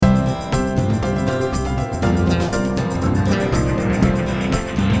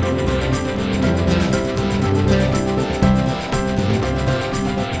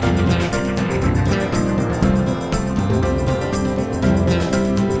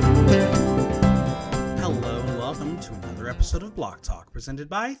episode of Block Talk, presented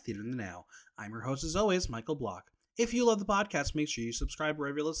by Theater in the Now. I'm your host, as always, Michael Block. If you love the podcast, make sure you subscribe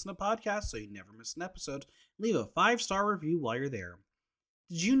wherever you listen to podcasts so you never miss an episode. Leave a 5-star review while you're there.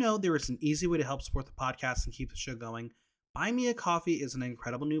 Did you know there is an easy way to help support the podcast and keep the show going? Buy Me a Coffee is an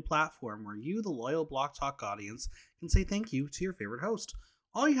incredible new platform where you, the loyal Block Talk audience, can say thank you to your favorite host.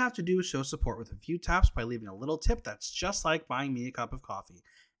 All you have to do is show support with a few taps by leaving a little tip that's just like buying me a cup of coffee.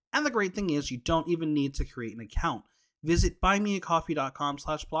 And the great thing is, you don't even need to create an account. Visit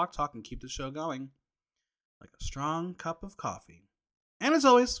buymeacoffee.com/blocktalk and keep the show going like a strong cup of coffee. And as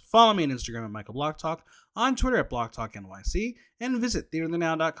always, follow me on Instagram at Michael Block Talk, on Twitter at BlockTalkNYC, and visit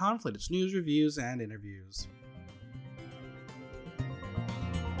theaterthenow.com for latest news, reviews, and interviews.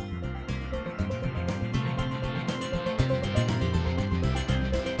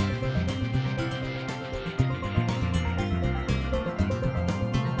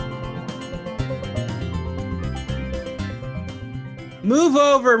 Move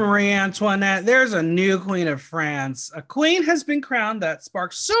over, Marie Antoinette. There's a new queen of France. A queen has been crowned that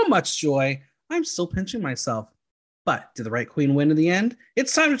sparks so much joy. I'm still pinching myself. But did the right queen win in the end?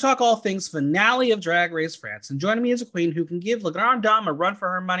 It's time to talk all things finale of Drag Race France. And joining me is a queen who can give La Grande Dame a run for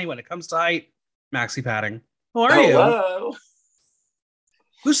her money when it comes to height. Maxi Padding. How are you? Hello.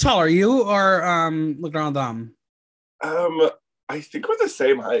 Who's taller, you or La Grande Dame? I think we're the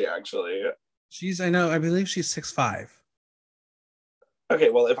same height, actually. I believe she's 6'5". Okay,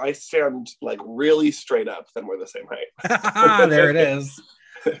 well, if I stand like really straight up, then we're the same height. There it is.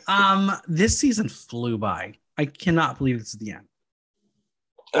 This season flew by. I cannot believe this is the end.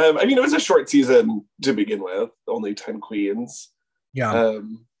 I mean, it was a short season to begin with, only 10 queens. Yeah.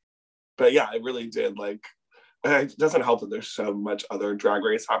 But yeah, it really did. Like, it doesn't help that there's so much other Drag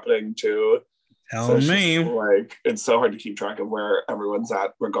Race happening too. Tell me. Like, it's so hard to keep track of where everyone's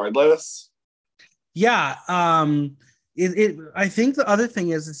at, regardless. Yeah. I think the other thing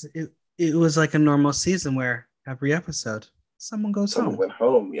is it was like a normal season where every episode someone goes home. Went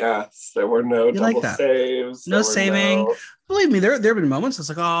home. Yes, there were no double saves. No saving. Believe me, there have been moments it's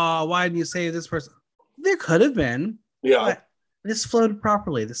like, oh, why didn't you save this person? There could have been. Yeah. But this flowed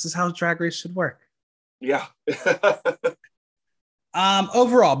properly. This is how Drag Race should work. Yeah.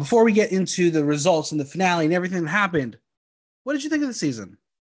 Overall, before we get into the results and the finale and everything that happened, what did you think of the season?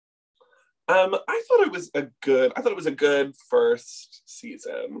 I thought it was a good first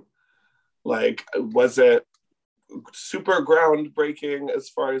season. Like, was it super groundbreaking as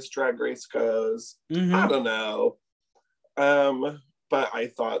far as Drag Race goes? Mm-hmm. I don't know. But I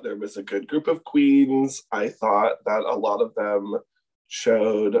thought there was a good group of queens. I thought that a lot of them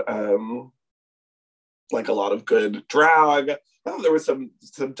showed like a lot of good drag. There was some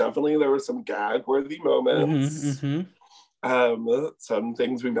gag-worthy moments. Mm-hmm, mm-hmm. Some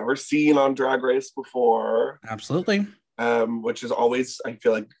things we've never seen on Drag Race before. Absolutely. Which is always, I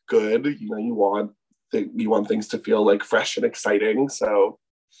feel like, good. You know, you want things to feel like fresh and exciting. So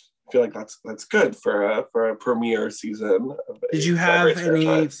I feel like that's good for a premiere season. Did you have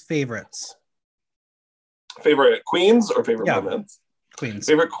any favorites? Favorite queens or favorite moments? Queens.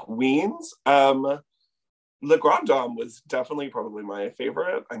 Favorite queens? La Grande Dame was definitely probably my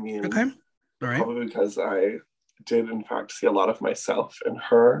favorite. I mean, okay. All right. Probably because I did in fact see a lot of myself in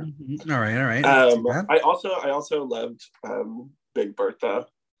her. All right. I also loved Big Bertha.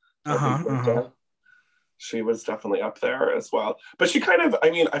 She was definitely up there as well. But she kind of,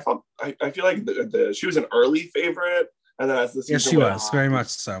 I mean, I feel like she was an early favorite, and then as the season went on, very much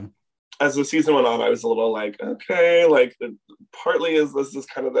so. As the season went on, I was a little like, okay, like partly is this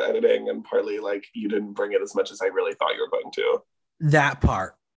kind of the editing, and partly like you didn't bring it as much as I really thought you were going to. That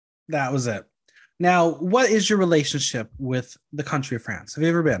part, that was it. Now, what is your relationship with the country of France? Have you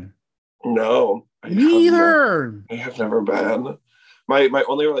ever been? No. Neither. I have never been. My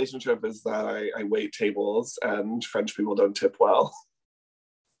only relationship is that I wait tables and French people don't tip well.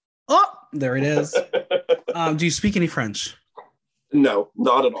 Oh, there it is. Do you speak any French? No,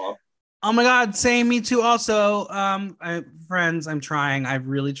 not at all. Oh my God, same, me too also. Friends, I'm trying. I've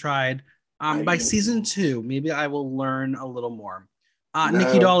really tried. By season 2, maybe I will learn a little more. No.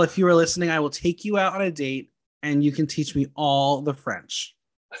 Nikki Doll, if you are listening, I will take you out on a date and you can teach me all the French.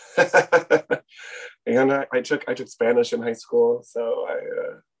 And I took Spanish in high school, so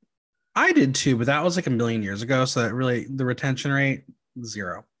I did too, but that was like a million years ago, so that really the retention rate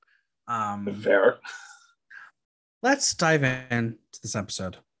 0. Fair. Let's dive into this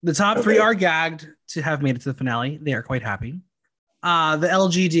episode. The top 3 are gagged to have made it to the finale. They are quite happy. The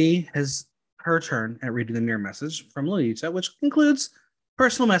LGD has her turn at reading the mirror message from Lolita, which includes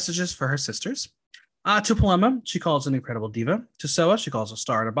personal messages for her sisters. To Paloma, she calls an incredible diva. To Soa, she calls a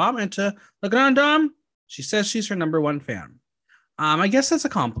star and a bomb. And to La Grande Dame, she says she's her #1 fan. I guess that's a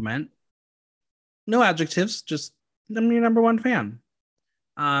compliment. No adjectives, just I'm your number one fan.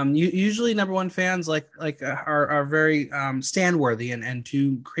 Usually number one fans are very stand worthy and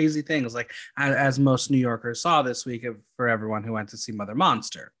do crazy things, like as most New Yorkers saw this week for everyone who went to see Mother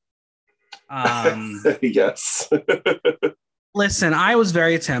Monster. Yes. Listen, I was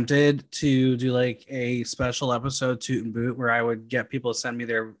very tempted to do like a special episode Toot and Boot where I would get people to send me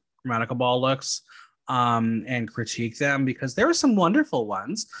their grammatical ball looks and critique them, because there were some wonderful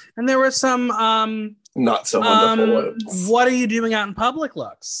ones and there were some not so wonderful ones. What are you doing out in public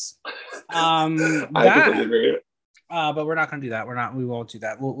looks? I completely agree. But we're not going to do that. We won't do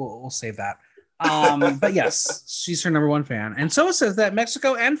that. We'll save that. But yes, she's her number one fan. And so it says that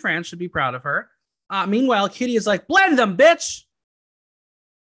Mexico and France should be proud of her. Meanwhile, Kitty is like, blend them, bitch.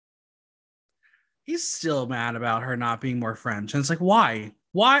 He's still mad about her not being more French. And it's like, why?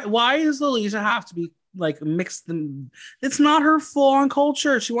 Why does Lolita have to be like mixed them? It's not her full-on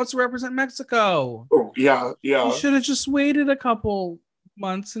culture. She wants to represent Mexico. Oh, yeah. She should have just waited a couple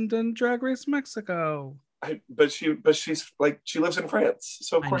months and done Drag Race Mexico. But she's like, she lives in France,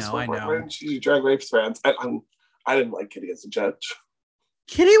 so of course when she Drag Race France. I didn't like Kitty as a judge.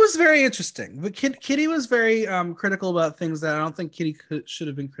 Kitty was very interesting, but Kitty was very critical about things that I don't think Kitty should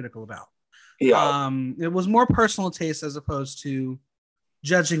have been critical about. Yeah. It was more personal taste as opposed to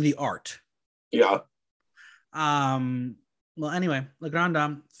judging the art. Yeah. Well, anyway, La Grande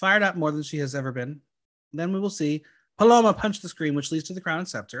Dame fired up more than she has ever been. Then we will see Paloma punch the screen, which leads to the crown and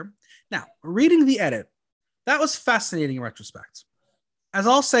scepter. Now, reading the edit, that was fascinating in retrospect. As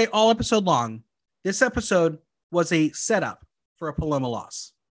I'll say all episode long, this episode was a setup for a Paloma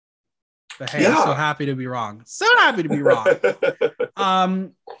loss. But hey, I'm so happy to be wrong. So happy to be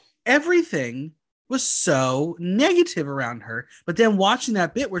wrong. Everything was so negative around her. But then watching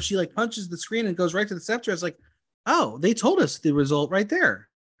that bit where she like punches the screen and goes right to the scepter, it's like, oh, they told us the result right there.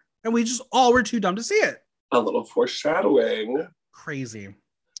 And we just all were too dumb to see it. A little foreshadowing. Crazy.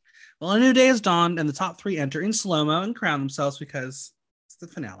 Well, a new day has dawned, and the top three enter in slow-mo and crown themselves because it's the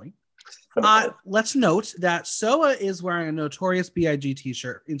finale. Let's note that Soa is wearing a Notorious B.I.G.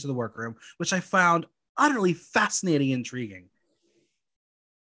 t-shirt into the workroom, which I found utterly fascinating and intriguing.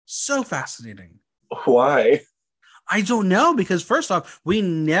 So fascinating. Why? I don't know, because first off, we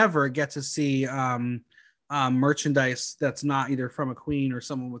never get to see merchandise that's not either from a queen or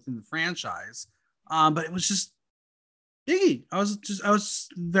someone within the franchise. But it was just Biggie. I was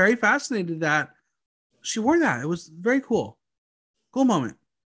very fascinated that she wore that. It was very cool. Cool moment.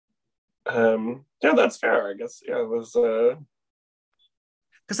 Yeah, that's fair, I guess. Yeah, it was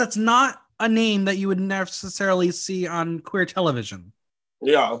because that's not a name that you would necessarily see on queer television.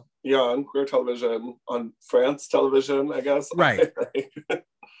 Yeah, on queer television, on France television, I guess. Right.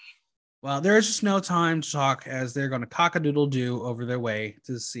 Well, there is just no time to talk, as they're going to cock-a-doodle-doo over their way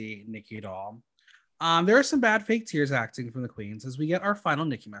to see Nikki Doll. There are some bad fake tears acting from the queens as we get our final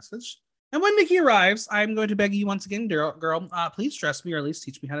Nikki message. And when Nikki arrives, I'm going to beg you once again, girl, please dress me, or at least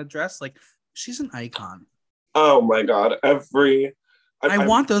teach me how to dress. Like, she's an icon. Oh my God. I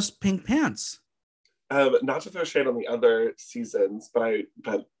want those pink pants. Not to throw shade on the other seasons, but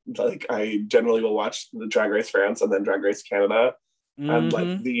I generally will watch the Drag Race France and then Drag Race Canada. Mm-hmm. And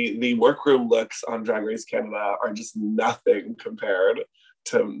like the workroom looks on Drag Race Canada are just nothing compared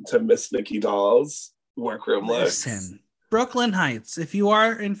to Miss Nikki Doll's workroom looks. Listen, Brooklyn Heights, if you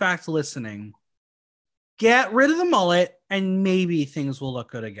are in fact listening, get rid of the mullet and maybe things will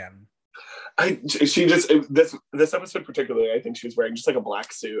look good again. This episode particularly, I think she was wearing just like a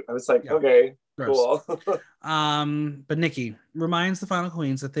black suit. I was like, okay, gross. Cool. But Nikki reminds the final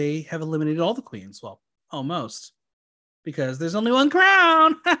queens that they have eliminated all the queens. Well, almost, because there's only one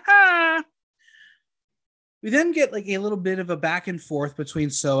crown. We then get like a little bit of a back and forth between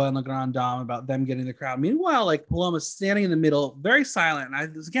Soa and La Grande Dame about them getting the crown. Meanwhile, like Paloma's standing in the middle, very silent. And I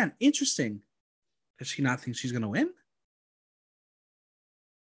was, again, interesting. Does she not think she's going to win?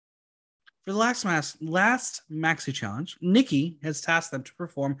 For the last Maxi Challenge, Nikki has tasked them to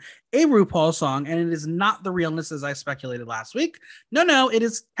perform a RuPaul song, and it is not The Realness as I speculated last week. No, it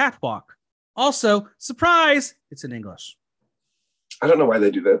is Catwalk. Also, surprise, it's in English. I don't know why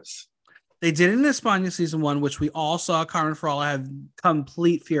they do this. They did it in España season 1, which we all saw Carmen Farala have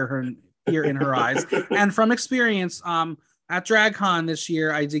complete fear in her eyes. And from experience, at DragCon this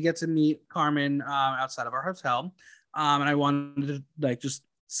year, I did get to meet Carmen outside of our hotel. And I wanted to like just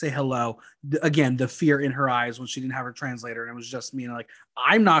say hello. Again, the fear in her eyes when she didn't have her translator. And it was just me, and like,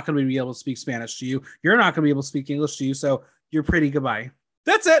 I'm not going to be able to speak Spanish to you. You're not going to be able to speak English to you. So you're pretty, goodbye.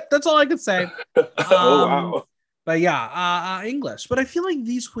 That's it. That's all I could say. Oh, wow. But yeah, English. But I feel like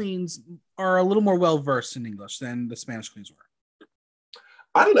these queens are a little more well-versed in English than the Spanish queens were.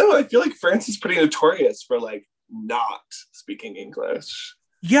 I don't know. I feel like France is pretty notorious for like not speaking English.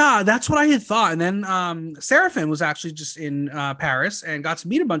 Yeah, that's what I had thought. And then Seraphine was actually just in Paris and got to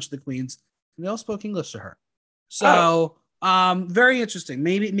meet a bunch of the queens, and they all spoke English to her. So, very interesting.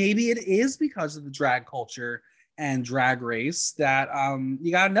 Maybe it is because of the drag culture and drag race that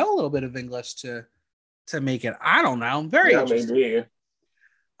you got to know a little bit of English to make it. I don't know. Very interesting. Maybe.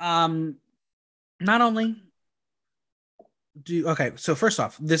 Not only so first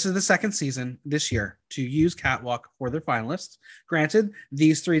off, this is the second season this year to use Catwalk for their finalists. Granted,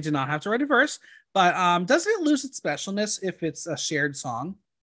 these three did not have to write a verse, but doesn't it lose its specialness if it's a shared song?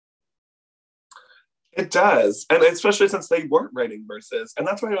 It does, and especially since they weren't writing verses, and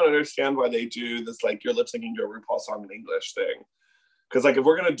that's why I don't understand why they do this like you're lip syncing to a RuPaul song in English thing. Because like if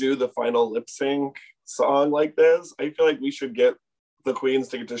we're gonna do the final lip sync song like this, I feel like we should get the queens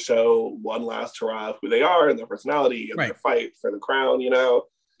to get to show one last hurrah of who they are and their personality and their fight for the crown. You know,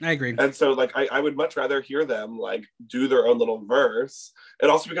 I agree. And so like I would much rather hear them like do their own little verse. It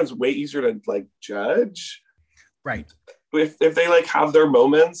also becomes way easier to like judge. Right. If they like have their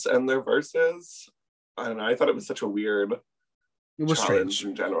moments and their verses. I don't know. I thought it was such a weird challenge strange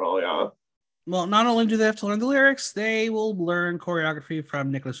in general. Yeah. Well, not only do they have to learn the lyrics, they will learn choreography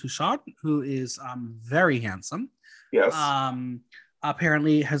from Nicholas Houchard, who is very handsome. Yes.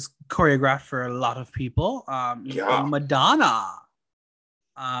 Apparently has choreographed for a lot of people. Madonna.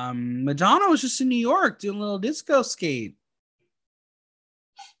 Madonna was just in New York doing a little disco skate.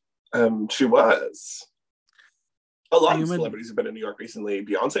 She was. A lot of celebrities have been in New York recently.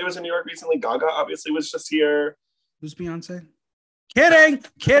 Beyonce was in New York recently. Gaga obviously was just here. Who's Beyonce? Kidding,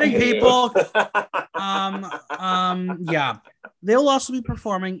 people. Yeah. They'll also be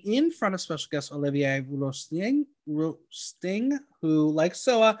performing in front of special guest Olivier Rousteing, who, like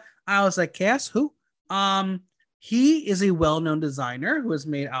Soa, I was like, Cass, who? He is a well-known designer who has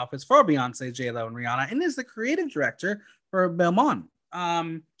made outfits for Beyonce, J-Lo, and Rihanna, and is the creative director for Belmont.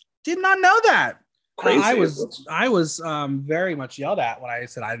 Did not know that. I was very much yelled at when I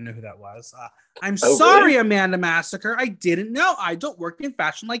said I didn't know who that was. I'm sorry, really? Amanda Massacre. I didn't know. I don't work in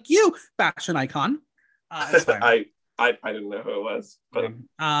fashion like you, fashion icon. It's fine. I didn't know who it was. But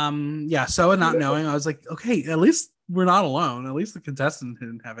yeah. So not knowing, I was like, okay, at least we're not alone. At least the contestant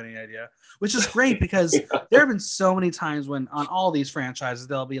didn't have any idea, which is great because there have been so many times when on all these franchises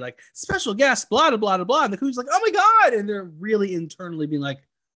they'll be like special guest, blah blah blah blah, and the queen's like, oh my god, and they're really internally being like,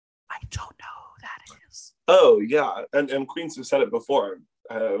 I don't know. Oh yeah, and queens have said it before.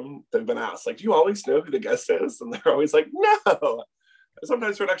 They've been asked, like, do you always know who the guest is? And they're always like, no.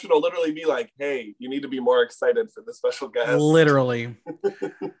 Sometimes production will literally be like, hey, you need to be more excited for the special guest. Literally.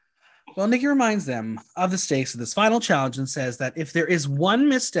 Well, Nikki reminds them of the stakes of this final challenge and says that if there is one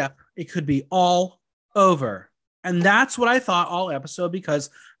misstep, it could be all over. And that's what I thought all episode, because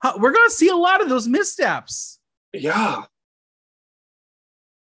we're going to see a lot of those missteps. Yeah.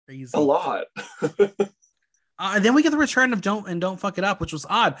 Crazy. A lot. And then we get the return of Don't Fuck It Up, which was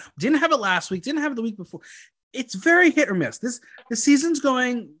odd. Didn't have it last week. Didn't have it the week before. It's very hit or miss. The season's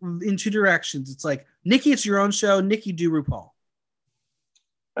going in two directions. It's like, Nikki, it's your own show. Nikki, do RuPaul.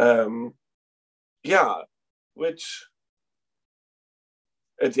 Yeah. Which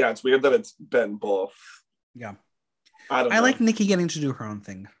it's weird that it's been both. Yeah. I like Nikki getting to do her own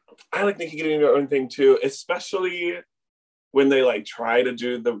thing. I like Nikki getting her own thing too, especially when they like try to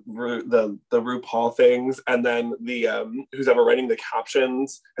do the RuPaul things, and then the who's ever writing the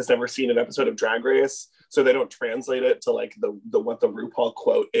captions has never seen an episode of Drag Race, so they don't translate it to like the what the RuPaul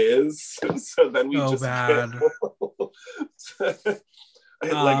quote is. So then we bad.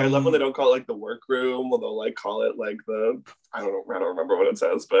 I love when they don't call it like the workroom, when they'll like call it like I don't remember what it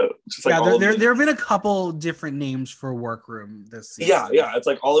says, but just like there have been a couple different names for workroom this season. Yeah, it's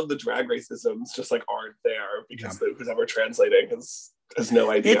like all of the Drag Racisms just like aren't there because who's ever translating has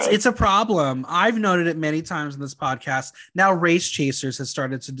no idea. It's a problem. I've noted it many times in this podcast. Now Race Chasers has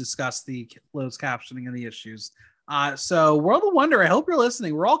started to discuss the closed captioning and the issues. So World of Wonder, I hope you're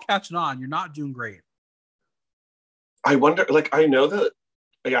listening. We're all catching on. You're not doing great. I wonder, like, I know that.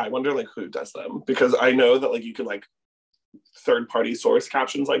 Yeah, I wonder like who does them, because I know that like you can like third-party source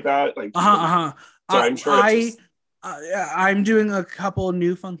captions like that. Like, so I'm sure I'm doing a couple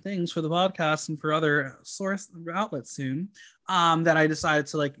new fun things for the podcast and for other source outlets soon. That I decided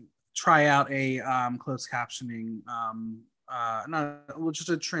to like try out a closed captioning, just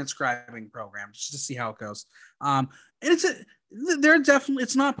a transcribing program just to see how it goes. And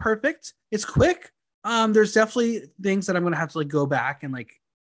it's not perfect. It's quick. There's definitely things that I'm gonna have to like go back and like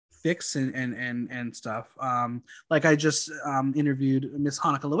fix and stuff. Like I just interviewed Miss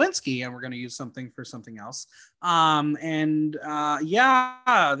Hanukkah Lewinsky, and we're going to use something for something else. Yeah,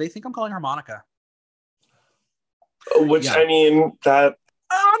 they think I'm calling her Monica. Which, I mean, that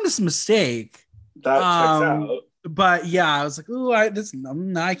honest mistake. That checks out. But yeah, I was like, ooh, I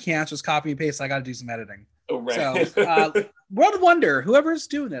can't just copy and paste. I got to do some editing. Oh, right. So, World of Wonder, whoever's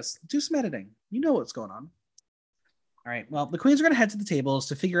doing this, do some editing. You know what's going on. All right. Well, the queens are going to head to the tables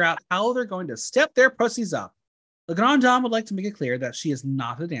to figure out how they're going to step their pussies up. The Grand Dame would like to make it clear that she is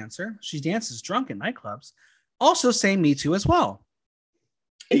not a dancer. She dances drunk in nightclubs. Also saying me too as well.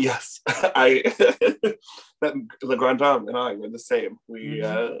 Yes. The Grand Dame and I were the same. We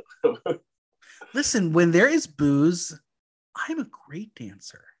Listen, when there is booze, I'm a great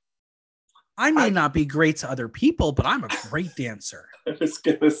dancer. I may not be great to other people, but I'm a great dancer. I was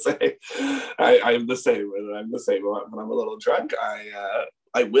gonna say, I'm the same. I'm the same. When I'm a little drunk,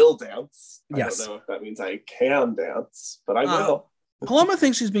 I will dance. Yes. I don't know if that means I can dance, but I will. Paloma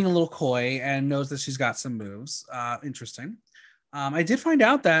thinks she's being a little coy and knows that she's got some moves. Interesting. I did find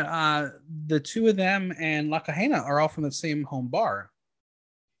out that the two of them and La Cajena are all from the same home bar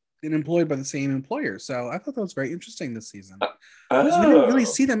and employed by the same employer. So I thought that was very interesting this season. Because we didn't really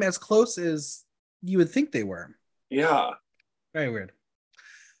see them as close as you would think they were. Yeah. Very weird.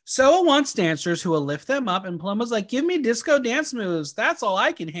 Soa wants dancers who will lift them up, and Paloma's like, give me disco dance moves. That's all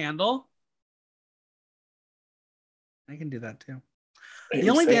I can handle. I can do that too.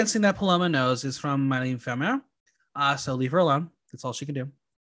 The only dancing that Paloma knows is from Mylene Femmer. So leave her alone. That's all she can do.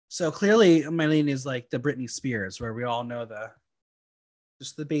 So clearly Mylene is like the Britney Spears, where we all know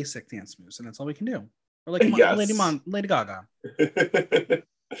just the basic dance moves, and that's all we can do. Or like Lady Gaga.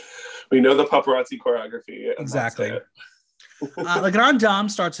 We know the paparazzi choreography. Exactly. The Grand Dame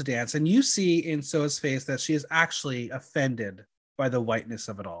starts to dance, and you see in Soa's face that she is actually offended by the whiteness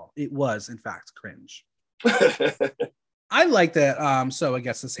of it all. It was, in fact, cringe. I like that Soa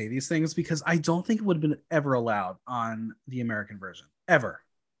gets to say these things because I don't think it would have been ever allowed on the American version. Ever.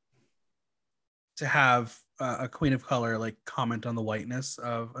 To have a queen of color like comment on the whiteness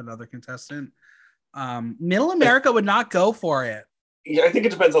of another contestant. Middle America would not go for it. Yeah, I think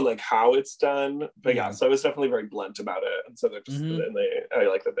it depends on like how it's done, but yeah, so I was definitely very blunt about it, and so they're just I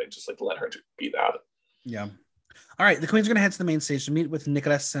like that they just like let her be that. Yeah. All right, the queens are gonna head to the main stage to meet with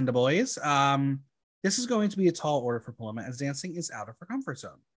Nicholas and the boys. This is going to be a tall order for Paloma as dancing is out of her comfort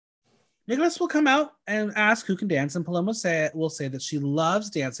zone. Nicholas will come out and ask who can dance, and Paloma will say that she loves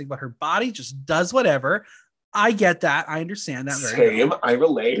dancing, but her body just does whatever. I get that. I understand that very well. I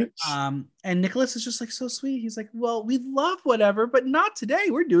relate. And Nicholas is just like so sweet. He's like, well, we love whatever, but not today.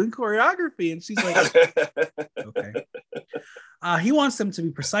 We're doing choreography. And she's like, okay. He wants them to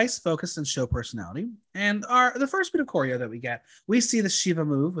be precise, focused, and show personality. And the first bit of choreo that we get, we see the Shiva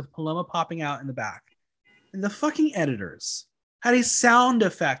move with Paloma popping out in the back. And the fucking editors had a sound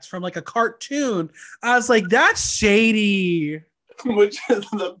effect from like a cartoon. I was like, that's shady. Which is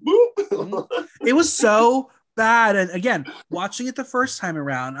the boop. It was so bad. And again, watching it the first time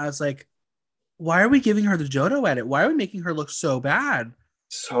around, I was like, why are we giving her the Jodo edit? Why are we making her look so bad?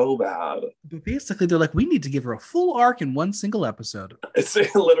 So bad. But basically, they're like, we need to give her a full arc in one single episode. It's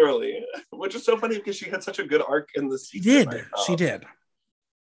literally, which is so funny because she had such a good arc in the season. She did.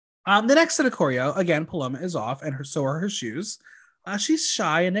 The next set of choreo, again, Paloma is off, and so are her shoes. She's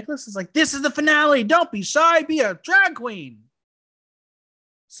shy, and Nicholas is like, this is the finale. Don't be shy. Be a drag queen.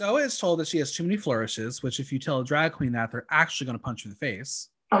 So it's told that she has too many flourishes, which if you tell a drag queen that, they're actually going to punch you in the face.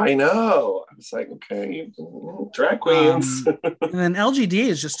 I know. I was like, okay, drag queens. And then LGD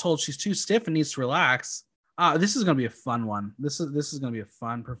is just told she's too stiff and needs to relax. This is going to be a fun one. This is going to be a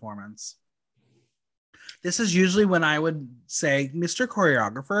fun performance. This is usually when I would say, Mr.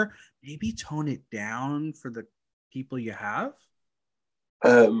 Choreographer, maybe tone it down for the people you have.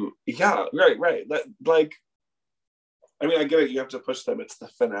 Yeah, right. That, like, I mean, I get it. You have to push them. It's the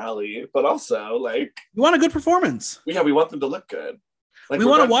finale, but also like you want a good performance. Yeah, we want them to look good. Like we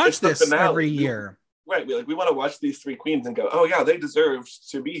want to watch this every year. Right. We want to watch these three queens and go, oh yeah, they deserve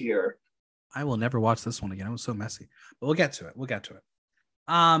to be here. I will never watch this one again. It was so messy, but we'll get to it.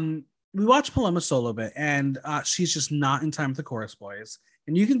 We watched Paloma solo bit, and she's just not in time with the chorus boys,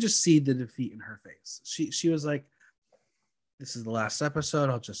 and you can just see the defeat in her face. She was like, "This is the last episode.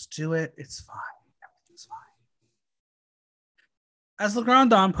 I'll just do it. It's fine. Everything's fine." As the Grand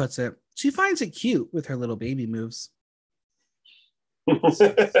Dame puts it, she finds it cute with her little baby moves.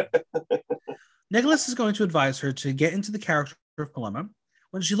 Nicholas is going to advise her to get into the character of Paloma.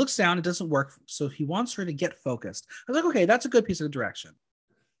 When she looks down, it doesn't work, so he wants her to get focused. I was like, okay, that's a good piece of direction.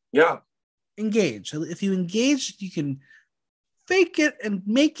 Yeah. Engage. If you engage, you can fake it and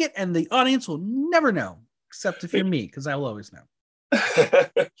make it, and the audience will never know, except if you're me, because I will always know.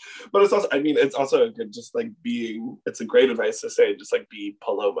 But it's also, I mean, it's also a good, just like being, it's a great advice to say, just like be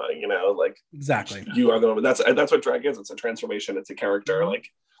Paloma, you know, like Exactly. you are the woman. That's what drag is. It's a transformation. It's a character. Like,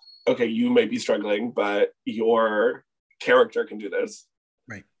 okay, you may be struggling, but your character can do this.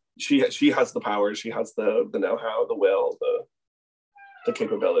 Right. She has the power. She has the know-how, the will, the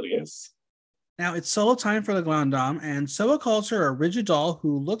capabilities. Now it's solo time for the Grande Dame, and Soa calls her a rigid doll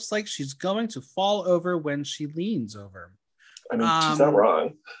who looks like she's going to fall over when she leans over. I mean, she's not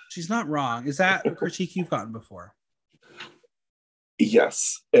wrong. She's not wrong. Is that a critique you've gotten before?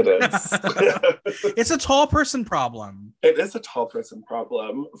 Yes, it is. It's a tall person problem. It is a tall person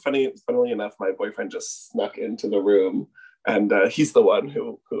problem. Funnily enough, my boyfriend just snuck into the room, and he's the one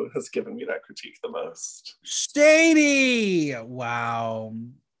who has given me that critique the most. Shady! Wow.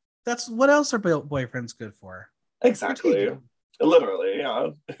 That's what else are boyfriends good for? Exactly. Critiquing. Literally, yeah.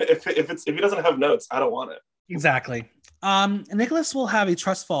 If he doesn't have notes, I don't want it. Exactly. Nicholas will have a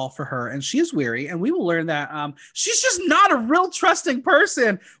trust fall for her, and she is weary, and we will learn that she's just not a real trusting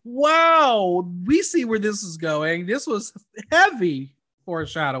person. Wow, we see where this is going. This was heavy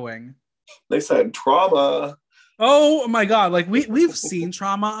foreshadowing. They said trauma. Oh my god, like we've seen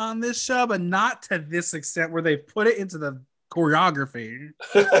trauma on this show, but not to this extent where they've put it into the choreography.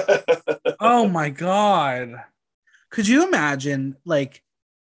 Oh my god. Could you imagine like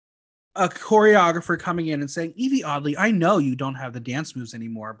a choreographer coming in and saying, Evie Oddly, I know you don't have the dance moves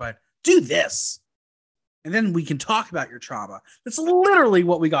anymore, but do this. And then we can talk about your trauma. That's literally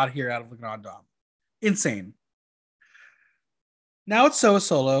what we got here out of the Grande Dame. Insane. Now it's Soa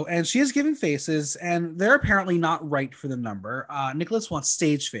solo, and she is giving faces, and they're apparently not right for the number. Nicholas wants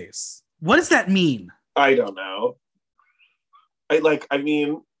stage face. What does that mean? I don't know. I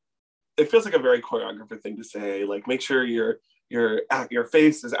mean, it feels like a very choreographer thing to say. Like, make sure your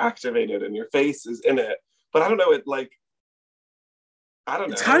face is activated and your face is in it. But I don't know. I don't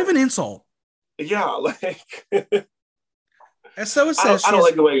know. It's kind of an insult. Yeah, like. As Soa says, I don't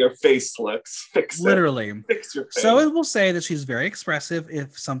like the way your face looks. Literally. Fix your face. Soa will say that she's very expressive.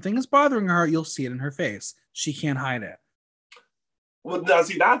 If something is bothering her, you'll see it in her face. She can't hide it. Well, now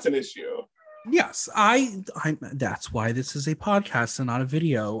see, that's an issue. Yes, I that's why this is a podcast and not a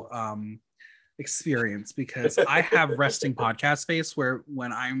video experience, because I have resting podcast face where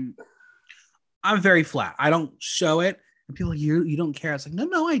when I'm very flat. I don't show it, and people are like, you don't care. It's like,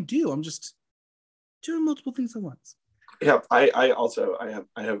 no, I do. I'm just doing multiple things at once. Yeah, I also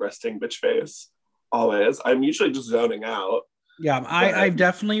have resting bitch face always. I'm usually just zoning out. Yeah, I've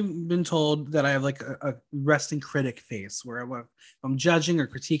definitely been told that I have like a resting critic face where if I'm judging or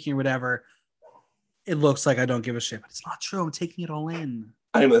critiquing or whatever, it looks like I don't give a shit, but it's not true. I'm taking it all in.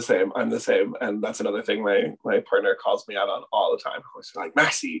 I'm the same, and that's another thing my partner calls me out on all the time. He's like,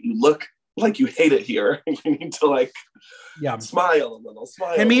 Maxie, you look like you hate it here. You need to smile a little,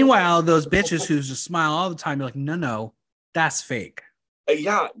 smile. And meanwhile, those bitches who just smile all the time, you're like, no, that's fake.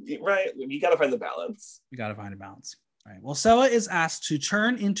 Yeah, right. You got to find the balance. You got to find a balance. All right. Well, Soa is asked to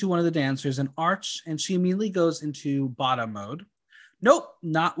turn into one of the dancers and arch, and she immediately goes into bottom mode. Nope,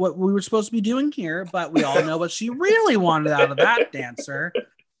 not what we were supposed to be doing here, but we all know what she really wanted out of that dancer.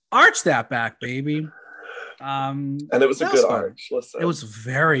 Arch that back, baby. And it was a good arch. Listen. It was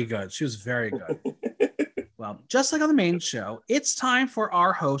very good. She was very good. Well, just like on the main show, it's time for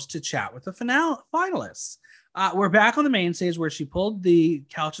our host to chat with the finalists. We're back on the main stage where she pulled the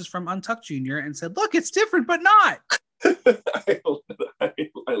couches from Untucked Jr. and said, look, it's different, but not.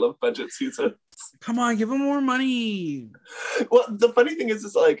 I love budget seasons. Come on, give them more money. Well, the funny thing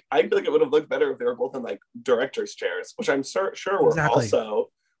is like, I feel like it would have looked better if they were both in like director's chairs, which I'm sure were also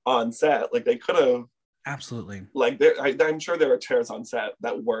on set. Like they could have. Absolutely. Like I'm sure there were chairs on set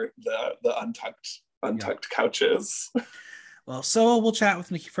that weren't the untucked couches. Well, so we'll chat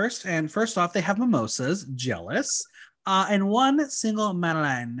with Nikki first. And first off, they have mimosas, jealous, and one single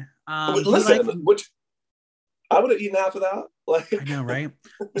Madeleine. Listen, which I would have eaten half of that. Like, I know, right?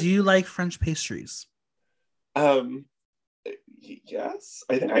 Do you like French pastries? Yes,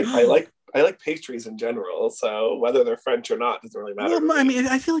 I think I like pastries in general. So whether they're French or not doesn't really matter. Well, I mean,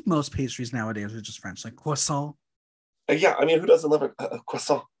 I feel like most pastries nowadays are just French, like croissant. Yeah, I mean, who doesn't love a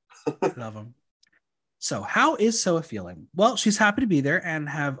croissant? Love them. So, how is Soa feeling? Well, she's happy to be there and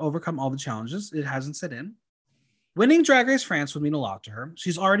have overcome all the challenges. It hasn't set in. Winning Drag Race France would mean a lot to her.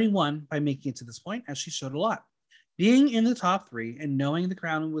 She's already won by making it to this point, as she showed a lot. Being in the top 3 and knowing the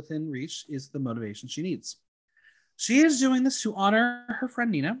crown within reach is the motivation she needs. She is doing this to honor her friend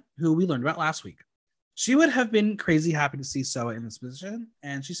Nina, who we learned about last week. She would have been crazy happy to see Soa in this position,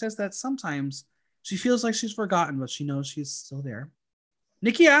 and she says that sometimes She feels like she's forgotten, but she knows she's still there.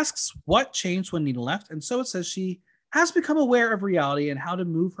 Nikki asks what changed when Nina left, and so it says she has become aware of reality and how to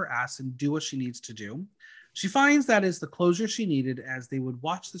move her ass and do what she needs to do. She finds that is the closure she needed as they would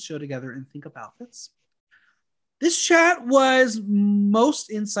watch the show together and think of outfits. This chat was most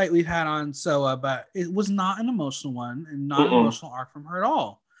insight we've had on Soa, but it was not an emotional one and not an emotional arc from her at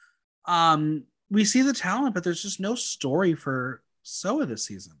all. We see the talent, but there's just no story for Soa this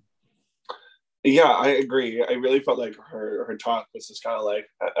season. Yeah, I agree. I really felt like her talk was just kind of like,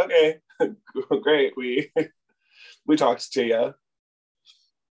 okay, great, we talked to you.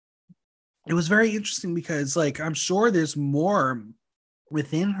 It was very interesting because, like, I'm sure there's more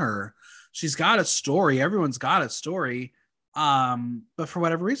within her. She's got a story. Everyone's got a story. But for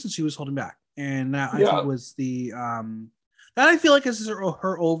whatever reason, she was holding back. And that I think was the that I feel like is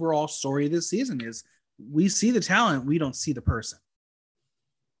her overall story this season is we see the talent, we don't see the person.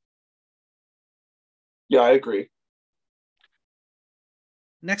 Yeah, I agree.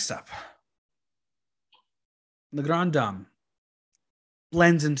 Next up, Le Grand Dame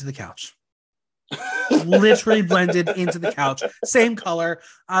blends into the couch. Literally blended into the couch. Same color.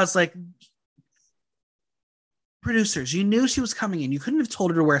 I was like, producers, you knew she was coming in. You couldn't have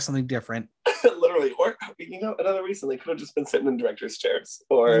told her to wear something different. Literally. Or, another reason they could have just been sitting in director's chairs.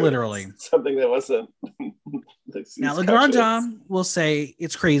 Or literally something that wasn't. Now, Le Grand Dame will say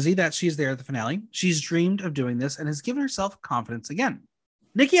it's crazy that she's there at the finale. She's dreamed of doing this and has given herself confidence again.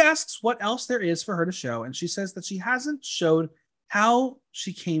 Nikki asks what else there is for her to show, and she says that she hasn't showed how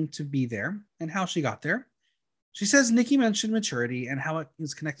she came to be there and how she got there. She says Nikki mentioned maturity and how it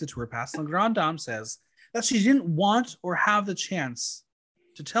is connected to her past. Le Grand Dame says that she didn't want or have the chance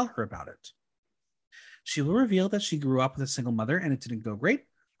to tell her about it. She will reveal that she grew up with a single mother and it didn't go great.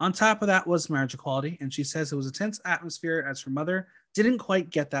 On top of that was marriage equality, and she says it was a tense atmosphere as her mother didn't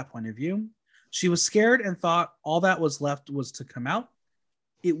quite get that point of view. She was scared and thought all that was left was to come out.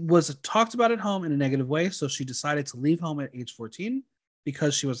 It was talked about at home in a negative way, so she decided to leave home at age 14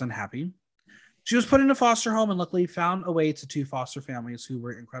 because she was unhappy. She was put in a foster home and luckily found a way to 2 foster families who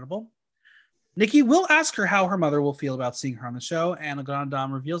were incredible. Nikki will ask her how her mother will feel about seeing her on the show, and Le Grand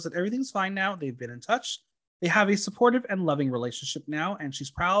Dame reveals that everything's fine now. They've been in touch. They have a supportive and loving relationship now, and she's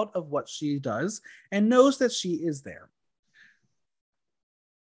proud of what she does and knows that she is there.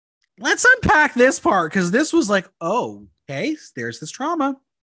 Let's unpack this part, because this was like, oh, okay, there's this trauma.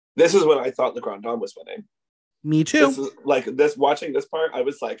 This is when I thought Le Grand Dame was winning. Me too. This is watching this part, I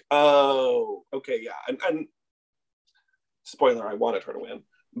was like, oh, okay, yeah. And spoiler, I wanted her to win,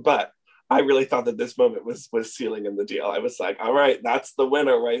 but I really thought that this moment was sealing in the deal. I was like, all right, that's the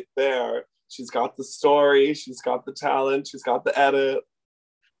winner right there. She's got the story, she's got the talent, she's got the edit.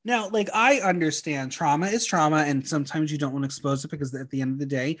 Now, like, I understand trauma is trauma, and sometimes you don't want to expose it because at the end of the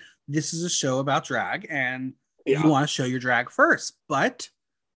day, this is a show about drag, and you want to show your drag first. But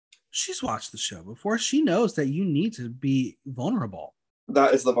she's watched the show before. She knows that you need to be vulnerable.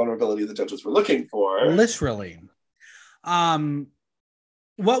 That is the vulnerability the judges were looking for. Literally.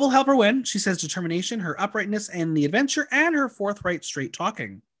 What will help her win? She says determination, her uprightness, and the adventure, and her forthright straight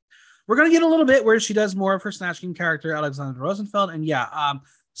talking. We're going to get a little bit where she does more of her Snatch Game character, Alexandra Rosenfeld, and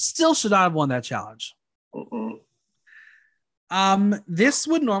still should not have won that challenge. This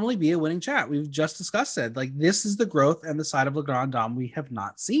would normally be a winning chat. We've just discussed it. Like, this is the growth and the side of Le Grand Dame we have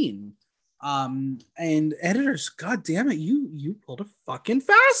not seen. And editors, god damn it, you pulled a fucking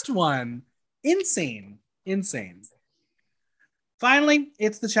fast one. Insane. Finally,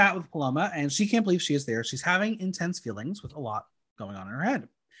 it's the chat with Paloma, and she can't believe she is there. She's having intense feelings with a lot going on in her head.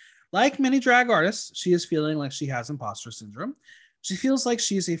 Like many drag artists, she is feeling like she has imposter syndrome. She feels like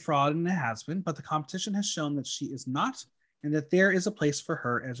she is a fraud and a has-been, but the competition has shown that she is not, and that there is a place for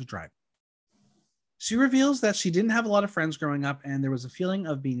her as a drag. She reveals that she didn't have a lot of friends growing up, and there was a feeling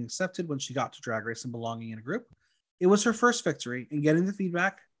of being accepted when she got to Drag Race and belonging in a group. It was her first victory, and getting the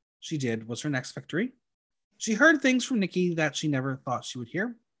feedback she did was her next victory. She heard things from Nikki that she never thought she would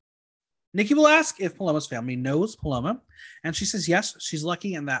hear. Nikki will ask if Paloma's family knows Paloma, and she says yes, she's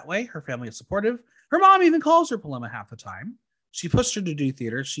lucky in that way. Her family is supportive. Her mom even calls her Paloma half the time. She pushed her to do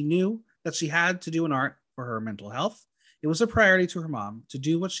theater. She knew that she had to do an art for her mental health. It was a priority to her mom to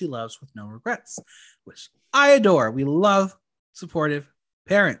do what she loves with no regrets, which I adore. We love supportive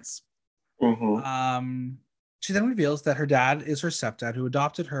parents. She then reveals that her dad is her stepdad who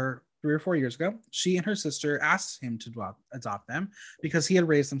adopted her 3 or 4 years ago. She and her sister asked him to adopt them because he had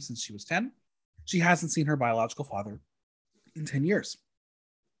raised them since she was 10. She hasn't seen her biological father in 10 years.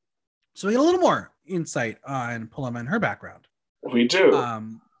 So we get a little more insight on Paloma and her background. We do.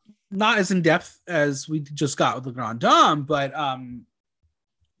 Not as in depth as we just got with Le Grand Dame, but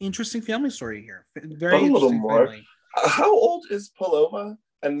interesting family story here. A Very little interesting more. family. How old is Paloma?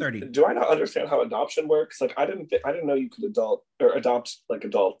 And 30. do I not understand how adoption works? Like, I didn't know you could adopt like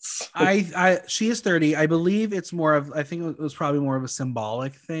adults. She is 30. I believe it's more of, I think it was probably more of a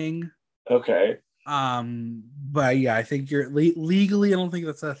symbolic thing. Okay. But yeah, I think you're legally, I don't think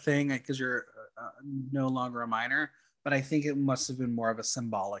that's a thing because you're no longer a minor, but I think it must have been more of a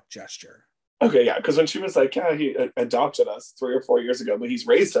symbolic gesture. Okay, yeah, because when she was like, yeah, he adopted us 3 or 4 years ago, but he's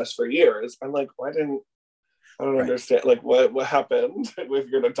raised us for years. I'm like, I don't Right. understand. Like, what happened if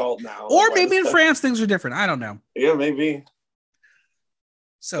you're an adult now? Or Like, maybe in France things are different. I don't know. Yeah, maybe.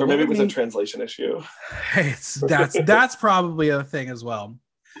 So Or what maybe would it was mean a translation issue. that's probably a thing as well.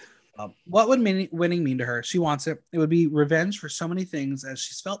 What would winning mean to her? She wants it. It would be revenge for so many things, as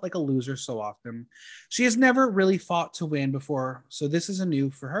she's felt like a loser so often. She has never really fought to win before, so this is a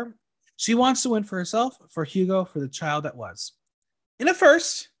new for her. She wants to win for herself, for Hugo, for the child that was. In a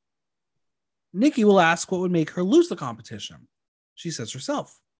first, Nikki will ask what would make her lose the competition. She says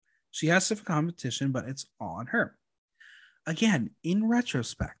herself. She has to competition, but it's all on her. Again, in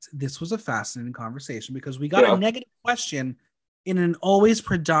retrospect, this was a fascinating conversation because we got a negative question in an always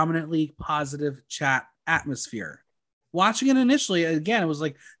predominantly positive chat atmosphere. Watching it initially, again, it was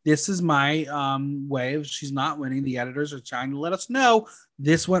like, this is my way of she's not winning. The editors are trying to let us know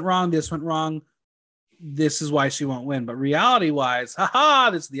this went wrong, this went wrong. This is why she won't win. But reality wise,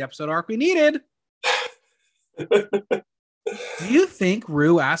 this is the episode arc we needed. Do you think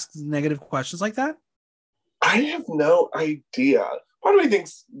Rue asks negative questions like that? I have no idea. Part of me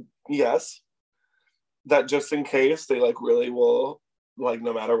thinks yes, that just in case they like really will, like,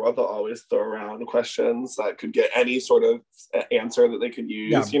 no matter what, they'll always throw around questions that could get any sort of answer that they could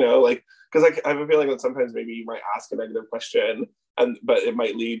use. Like, because I have a feeling that sometimes maybe you might ask a negative question but it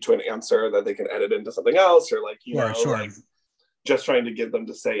might lead to an answer that they can edit into something else, or like like just trying to get them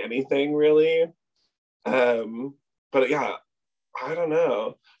to say anything really. But yeah, I don't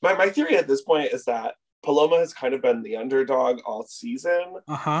know. My theory at this point is that Paloma has kind of been the underdog all season,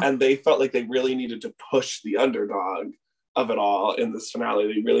 and they felt like they really needed to push the underdog of it all in this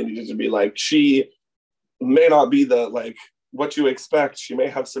finale. They really needed to be like, she may not be the, like, what you expect. She may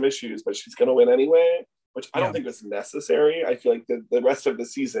have some issues, but she's going to win anyway, which I don't think was necessary. I feel like the rest of the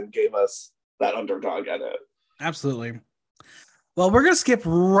season gave us that underdog in it. Absolutely. Well, we're going to skip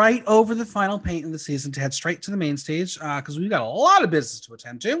right over the final paint in the season to head straight to the main stage because we've got a lot of business to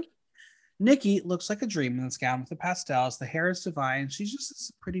attend to. Nikki looks like a dream in this gown with the pastels. The hair is divine. She's just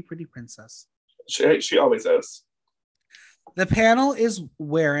a pretty, pretty princess. She always is. The panel is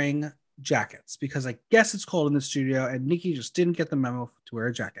wearing jackets because I guess it's cold in the studio and Nikki just didn't get the memo to wear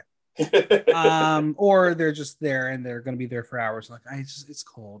a jacket. Or they're just there and they're going to be there for hours. Like, it's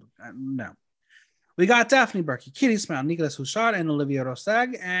cold. No. We got Daphne Burke, Kitty Smile, Nicolas Houchard, and Olivia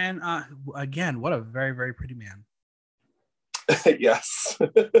Rosag. And again, what a very, very pretty man. Yes.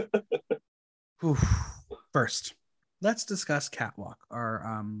 First, let's discuss Catwalk,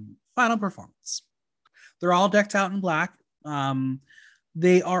 our final performance. They're all decked out in black.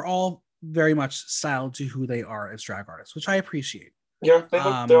 They are all very much styled to who they are as drag artists, which I appreciate. Yeah, they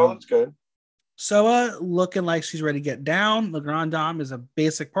all look good. Soa looking like she's ready to get down. The Grand Dame is a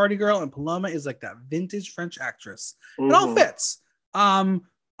basic party girl, and Paloma is like that vintage French actress. It all fits.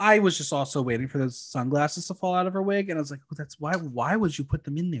 I was just also waiting for those sunglasses to fall out of her wig, and I was like, well, that's why would you put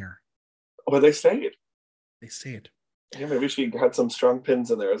them in there? Well, they stayed. They stayed. Yeah, maybe she had some strong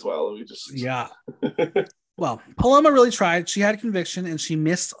pins in there as well. Yeah. Well, Paloma really tried. She had conviction, and she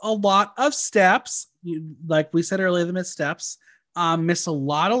missed a lot of steps. Like we said earlier, the missed steps. Missed a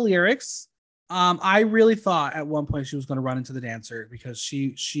lot of lyrics. I really thought at one point she was going to run into the dancer because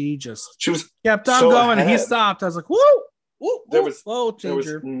she was kept on going ahead. And he stopped. I was like, whoa. There was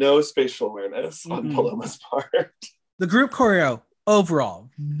no spatial awareness on Paloma's part. The group choreo overall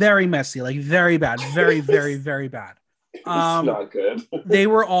very messy, like very bad, very very very bad. It's not good. They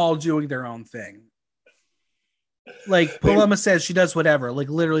were all doing their own thing. Like Paloma says, she does whatever. Like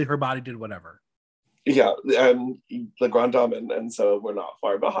literally, her body did whatever. Yeah, and the Grand Dame and so we're not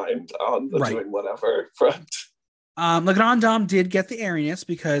far behind on the doing whatever front. The Grand Dame did get the airiness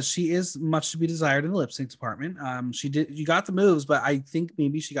because she is much to be desired in the lip sync department. You got the moves, but I think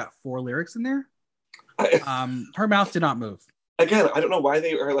maybe she got 4 lyrics in there. Her mouth did not move. Again, I don't know why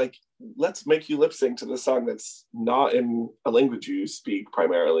they are like, let's make you lip sync to the song that's not in a language you speak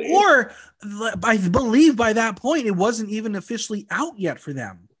primarily. Or I believe by that point, it wasn't even officially out yet for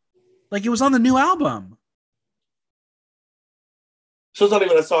them. Like, it was on the new album. So it's not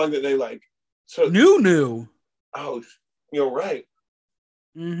even a song that they like. So new. Oh, you're right.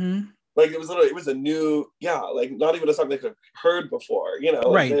 Mm-hmm. Like it was a new, like not even a song they could have heard before, like they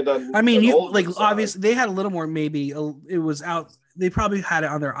Right. had done I mean, an you older like song. obviously they had a little more. Maybe it was out. They probably had it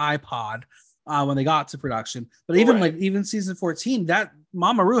on their iPod when they got to production. But Right. even season 14, that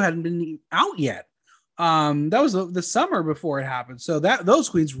Mama Ru hadn't been out yet. That was the summer before it happened. So that those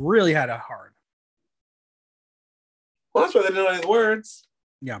queens really had it hard. Well, that's why they didn't know any words.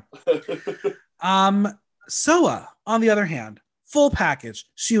 Yeah. Soa, on the other hand, full package.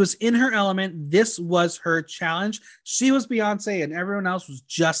 She was in her element. This was her challenge. She was Beyonce, and everyone else was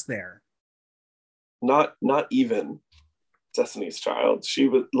just there. Not even Destiny's Child. She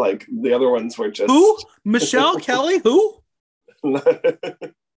was like the other ones were just Who? Michelle Kelly? Who?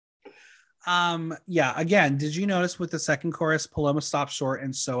 Yeah, again, did you notice with the second chorus, Paloma stopped short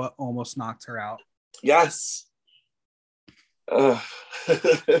and Soa almost knocked her out? Yes.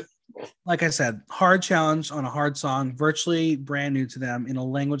 Like I said, hard challenge on a hard song, virtually brand new to them in a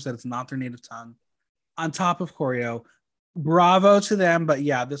language that is not their native tongue. On top of choreo, bravo to them. But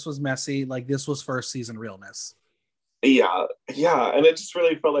yeah, this was messy. Like this was first season realness. Yeah, and it just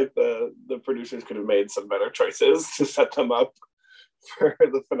really felt like the producers could have made some better choices to set them up for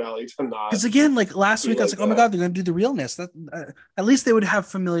the finale to not. Because again, like last week, I was like, oh my god, they're going to do the realness. That at least they would have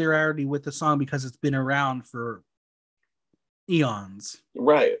familiarity with the song because it's been around for eons.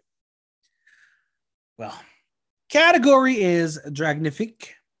 Right. Well, category is Dragnific,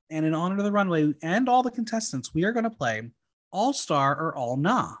 and in honor of the runway and all the contestants, we are going to play All Star or All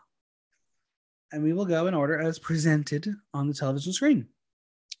Nah. And we will go in order as presented on the television screen.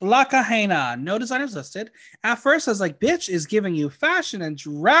 La Kahena, no designers listed. At first, I was like, bitch is giving you fashion and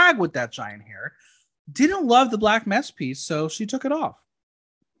drag with that giant hair. Didn't love the black mesh piece, so she took it off.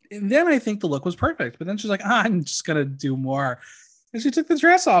 And then I think the look was perfect. But then she's like, I'm just going to do more. And she took the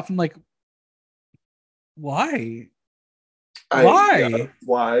dress off. I'm like, why?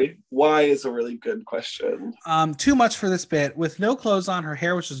 Why is a really good question. Too much for this bit. With no clothes on, her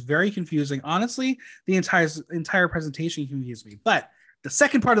hair was just very confusing. Honestly, the entire presentation confused me. But the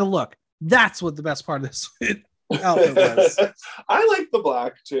second part of the look, that's what the best part of this outfit was. I like the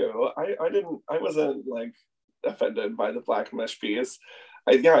black too. I wasn't like offended by the black mesh piece.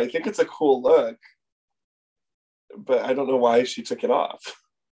 I think it's a cool look, but I don't know why she took it off.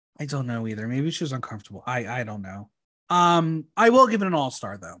 I don't know either. Maybe she was uncomfortable. I don't know. I will give it an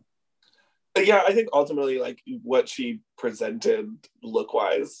all-star though. Yeah, I think ultimately like what she presented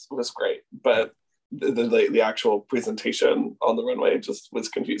look-wise was great, but the actual presentation on the runway just was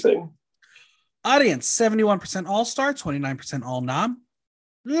confusing. Audience 71% all-star, 29% all-nom.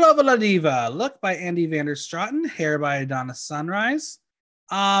 Lova La Diva, look by Andy Vanderstraten, hair by Adonis Sunrise.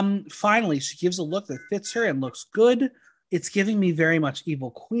 Finally, she gives a look that fits her and looks good. It's giving me very much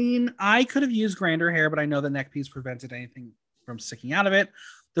Evil Queen. I could have used grander hair, but I know the neck piece prevented anything from sticking out of it.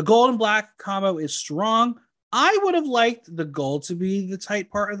 The gold and black combo is strong. I would have liked the gold to be the tight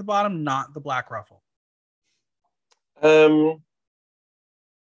part of the bottom, not the black ruffle.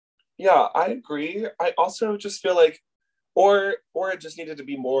 Yeah, I agree. I also just feel like, or it just needed to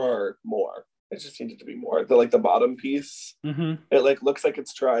be more. It just needed to be more. The bottom piece, It like looks like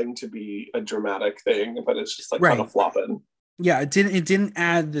it's trying to be a dramatic thing, but it's just like kind of flopping. Yeah, it didn't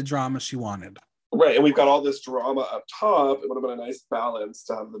add the drama she wanted. Right, and we've got all this drama up top. It would have been a nice balance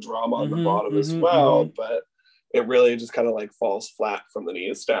to have the drama on the bottom as well, but it really just kind of like falls flat from the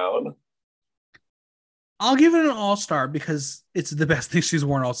knees down. I'll give it an all-star because it's the best thing she's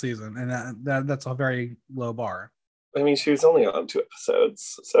worn all season, and that's a very low bar. I mean, she was only on 2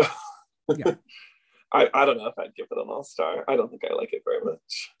 episodes, so yeah. I don't know if I'd give it an all-star. I don't think I like it very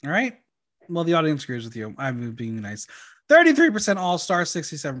much. All right. Well, the audience agrees with you. I'm being nice. 33% all-star,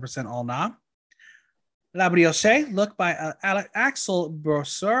 67% all-nah. La Brioche, look by Axel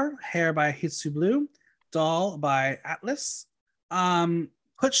Brosseur, hair by Hitsu Blue, doll by Atlas.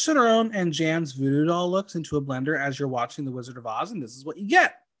 Put Shunaron and Jan's voodoo doll looks into a blender as you're watching The Wizard of Oz, and this is what you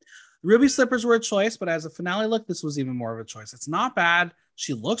get. Ruby slippers were a choice, but as a finale look, this was even more of a choice. It's not bad.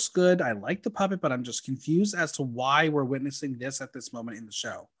 She looks good. I like the puppet, but I'm just confused as to why we're witnessing this at this moment in the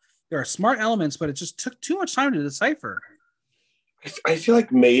show. There are smart elements, but it just took too much time to decipher. I feel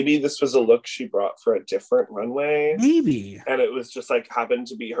like maybe this was a look she brought for a different runway. Maybe. And it was just like happened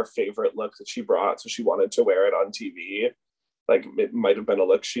to be her favorite look that she brought, so she wanted to wear it on TV. Like it might have been a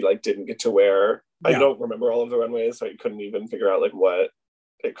look she like didn't get to wear. Yeah. I don't remember all of the runways, so I couldn't even figure out like what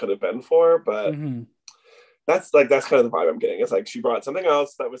it could have been for, but that's kind of the vibe I'm getting. It's like she brought something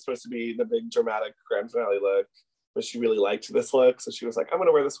else that was supposed to be the big dramatic grand finale look, but she really liked this look, so she was like, I'm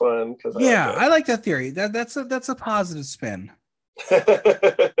gonna wear this one because I like that theory. That's a positive spin.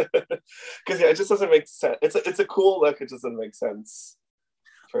 Because it just doesn't make sense. It's a cool look. It just doesn't make sense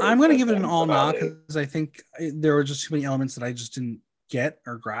I'm going to give it an grand all nah finale. because I think there were just too many elements that I just didn't get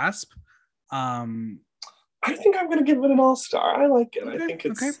or grasp. Um, I think I'm gonna give it an all-star. I like it. okay,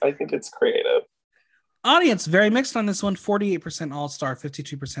 okay. I think it's creative. Audience very mixed on this one. 48% all star,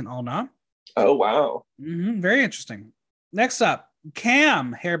 52% all nah. Oh wow. Very interesting. Next up,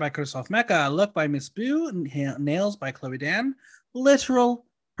 Cam, hair by Kursoff Mecca, look by Miss Boo, nails by Chloe Dan. Literal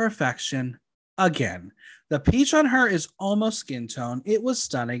perfection again. The peach on her is almost skin tone. It was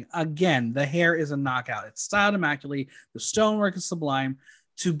stunning. Again, the hair is a knockout. It's styled immaculately. The stonework is sublime.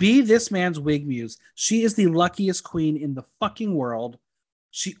 To be this man's wig muse, she is the luckiest queen in the fucking world.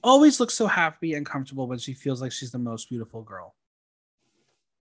 She always looks so happy and comfortable when she feels like she's the most beautiful girl.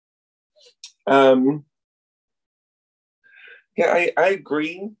 Yeah, I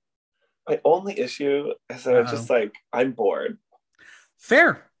agree. My only issue is that it's just like I'm bored.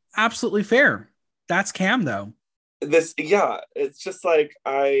 Fair. Absolutely fair. That's Cam though. It's just like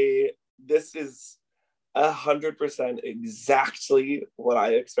this is 100% exactly what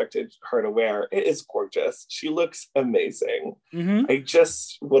I expected her to wear. It is gorgeous. She looks amazing. I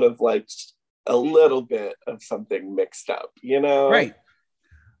just would have liked a little bit of something mixed up, you know? Right.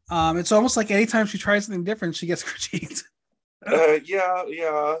 It's almost like anytime she tries something different, she gets critiqued. Yeah.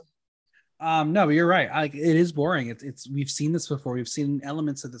 No, but you're right. Like it is boring. It's we've seen this before. We've seen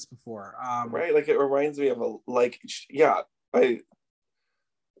elements of this before. Right. Like it reminds me of I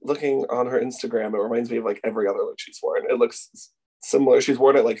looking on her Instagram, it reminds me of like every other look she's worn. It looks similar. She's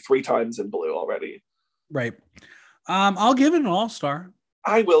worn it like 3 times in blue already. Right. I'll give it an all-star.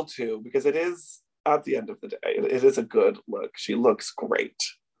 I will too, because it is at the end of the day, it is a good look. She looks great.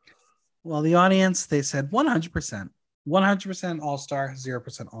 Well, the audience, they said 100%. 100% all-star,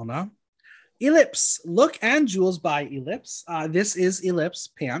 0% all-no. Ellipse, look and jewels by Ellipse. This is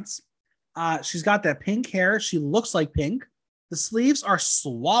Ellipse pants. She's got that pink hair. She looks like pink. The sleeves are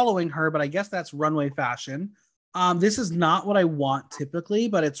swallowing her, but I guess that's runway fashion. This is not what I want typically,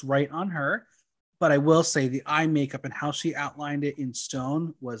 but it's right on her. But I will say the eye makeup and how she outlined it in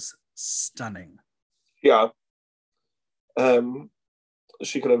stone was stunning. Yeah.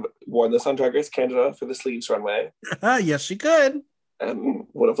 She could have worn this on Drag Race Canada for the sleeves runway. Yes, she could. And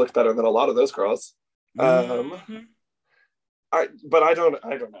would have looked better than a lot of those girls. Mm-hmm. I don't know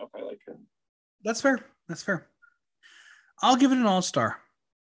if I like her. That's fair. I'll give it an all-star.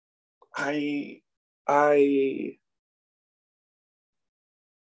 I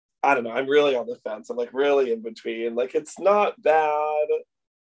don't know. I'm really on the fence. I'm like really in between. Like it's not bad,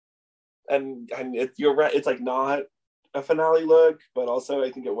 and you're right. It's like not a finale look, but also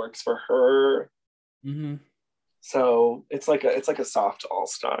I think it works for her. Mm-hmm. So it's like a soft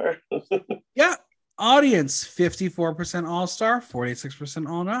all-star. Yeah. Audience 54% all-star, 46%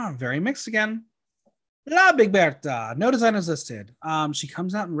 all-no. Very mixed again. La Big Berta, no designers listed. She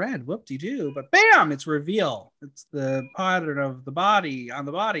comes out in red, whoop-de-doo, but bam, it's reveal. It's the pattern of the body on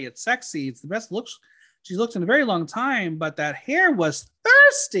the body. It's sexy. It's the best look she's looked in a very long time, but that hair was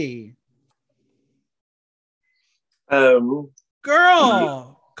thirsty.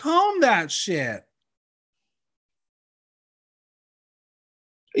 Girl, comb that shit.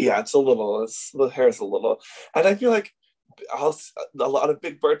 Yeah, the hair's a little, and I feel like a lot of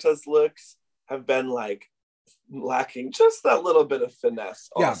Big Berta's looks have been like lacking just that little bit of finesse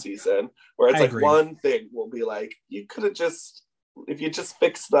all season, where it's like one thing will be like, you could have just, if you just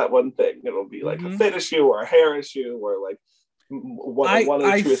fix that one thing, it'll be like a fit issue or a hair issue or like one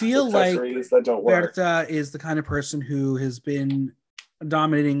or two accessories that don't work. Berta is the kind of person who has been a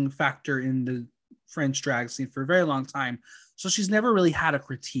dominating factor in the French drag scene for a very long time. So she's never really had a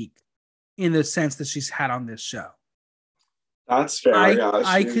critique in the sense that she's had on this show. That's fair.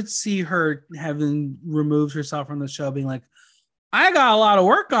 I could see her having removed herself from the show, being like, I got a lot of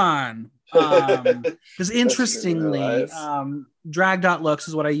work on. Because interestingly, drag.looks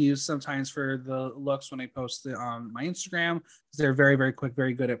is what I use sometimes for the looks when I post it on my Instagram. They're very, very quick,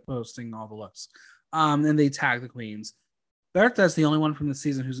 very good at posting all the looks. And they tag the queens. Berta's the only one from the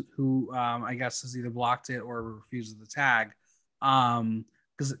season who I guess has either blocked it or refuses the tag.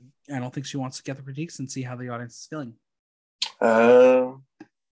 Because I don't think she wants to get the critiques and see how the audience is feeling.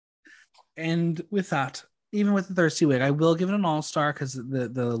 And with that, even with the thirsty wig, I will give it an all-star because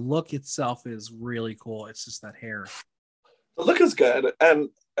the look itself is really cool. It's just that hair. The look is good, and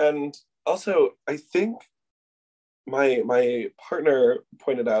also I think my partner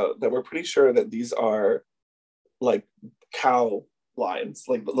pointed out that we're pretty sure that these are like cow lines,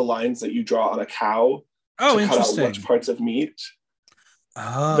 like the lines that you draw on a cow to cut out which parts of meat.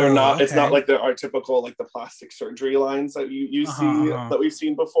 Oh, they're not. Okay. It's not like our typical like the plastic surgery lines that you see that we've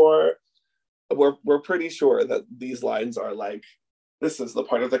seen before. We're pretty sure that these lines are like this is the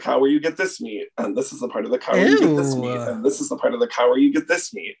part of the cow where you get this meat, and this is the part of the cow where you get this meat, Ew. and this is the part of the cow where you get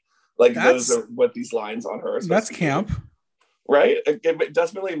this meat. Like, those That's are what these lines on her are supposed that's to be. camp. Right? It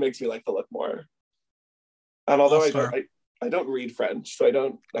definitely makes me like the look more. And although All-star. I don't read French, so I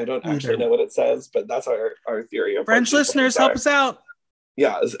don't actually Either. know what it says, but that's our theory of French listeners, help us out.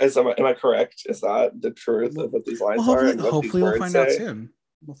 Yeah, am I correct? Is that the truth of what these lines are and what these Hopefully we'll words find say? out soon.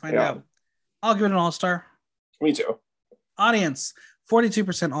 We'll find Yeah. out. I'll give it an all-star. Me too. Audience,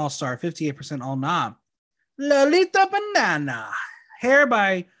 42% all-star, 58% all-nom. Lolita Banana. Hair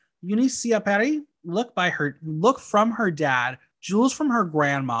by Unicia Perry. Look from her dad. Jewels from her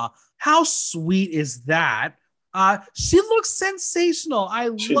grandma. How sweet is that? She looks sensational.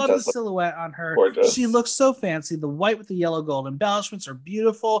 I She love the does look silhouette on her. gorgeous. She looks so fancy. The white with the yellow gold embellishments are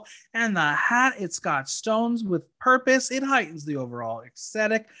beautiful. And the hat, it's got stones with purpose. It heightens the overall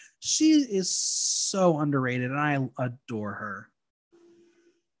aesthetic. She is so underrated, and I adore her.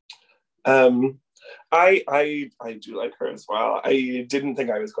 I do like her as well. I didn't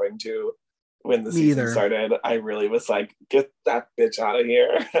think I was going to when the season started. I really was like, get that bitch out of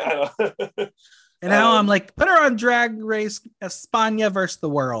here. And now I'm like, put her on Drag Race España versus the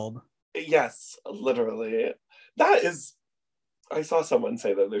world. Yes, literally. That is, I saw someone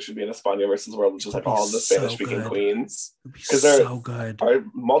say that there should be an España versus world, which is like all the Spanish-speaking queens. Because there so good. Are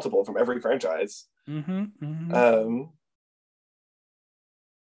multiple from every franchise.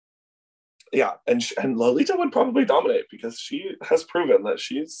 Yeah, and Lolita would probably dominate because she has proven that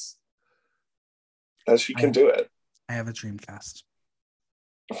she can do it. I have a dream cast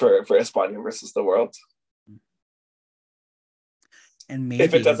for España versus the world. And maybe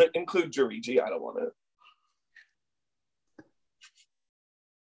if it doesn't include Jarigi, I don't want it.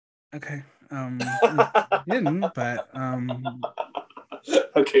 Okay. Didn't, but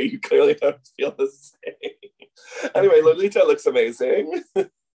okay, you clearly don't feel the same. Anyway, Lolita looks amazing.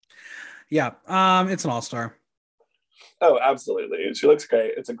 Yeah, it's an all-star. Oh, absolutely. She looks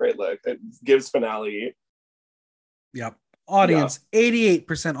great. It's a great look. It gives finale. Yep. Audience,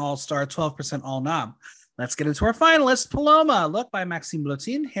 88% all-star, 12% all-nom. Let's get into our finalists. Paloma, look by Maxime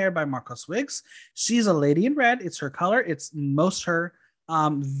Blotin, hair by Marcos Wiggs. She's a lady in red. It's her color. It's most her.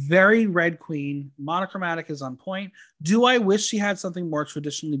 Very red queen. Monochromatic is on point. Do I wish she had something more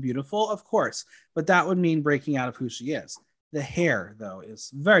traditionally beautiful? Of course, but that would mean breaking out of who she is. The hair, though,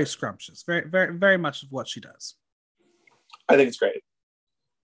 is very scrumptious. Very, very, very much of what she does. I think it's great.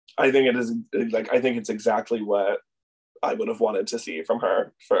 I think it is I think it's exactly what I would have wanted to see from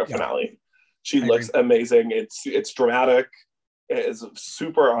her for a finale. She looks amazing. It's dramatic. It is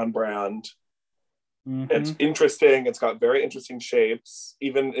super on brand. Mm-hmm. It's interesting. It's got very interesting shapes.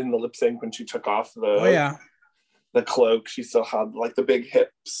 Even in the lip sync when she took off the cloak, she still had like the big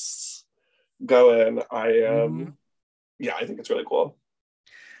hips going. Yeah, I think it's really cool.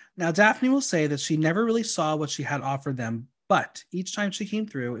 Now, Daphne will say that she never really saw what she had offered them, but each time she came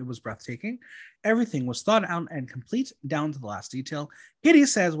through, it was breathtaking. Everything was thought out and complete down to the last detail. Kitty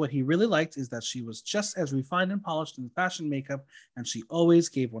says what he really liked is that she was just as refined and polished in fashion makeup, and she always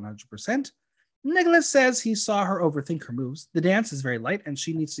gave 100%. Nicholas says he saw her overthink her moves. The dance is very light, and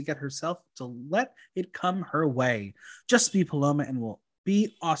she needs to get herself to let it come her way. Just be Paloma and will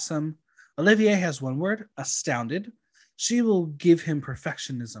be awesome. Olivier has one word, astounded. She will give him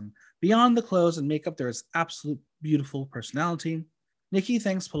perfectionism. Beyond the clothes and makeup, there is absolute beautiful personality. Nikki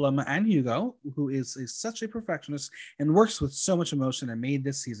thanks Paloma and Hugo, who is such a perfectionist and works with so much emotion and made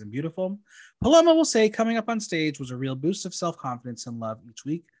this season beautiful. Paloma will say coming up on stage was a real boost of self-confidence and love each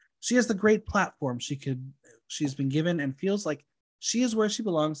week. She has the great platform she's been given and feels like she is where she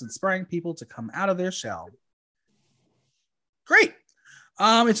belongs, inspiring people to come out of their shell. Great.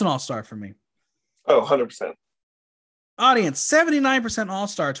 It's an all-star for me. Oh, 100%. Audience, 79%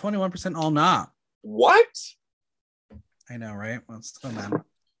 all-star, 21% all-nom. What? I know, right? Well, it's so mad.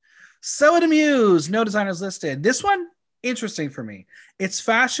 So it Amuse, no designers listed. This one, interesting for me. It's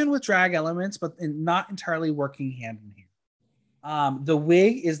fashion with drag elements, but not entirely working hand in hand. The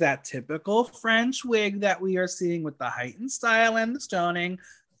wig is that typical French wig that we are seeing with the heightened style and the stoning.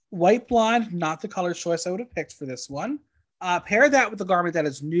 White blonde, not the color choice I would have picked for this one. Pair that with a garment that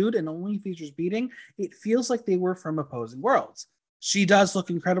is nude and only features beading. It feels like they were from opposing worlds. She does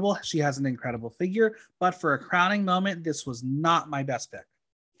look incredible. She has an incredible figure, but for a crowning moment, this was not my best pick.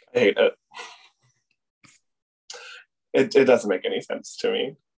 I hate it. It doesn't make any sense to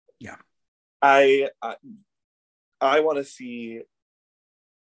me. Yeah. I want to see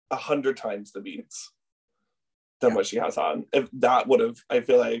 100 times the beads than what she has on. If that would have, I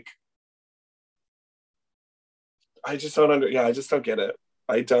feel like I just don't get it.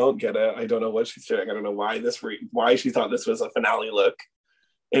 I don't get it. I don't know what she's doing. I don't know why she thought this was a finale look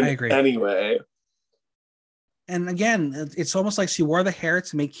in I agree. any way. And again, it's almost like she wore the hair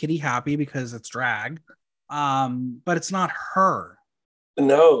to make Kitty happy because it's drag. But it's not her.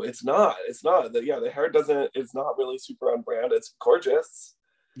 No, it's not. It's not. The hair doesn't, it's not really super on brand. It's gorgeous.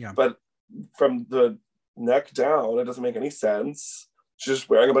 Yeah. But from the neck down, it doesn't make any sense. She's just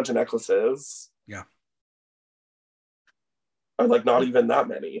wearing a bunch of necklaces. Yeah. Or like not even that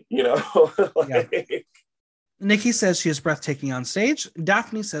many, you know? Yeah. Nikki says she is breathtaking on stage.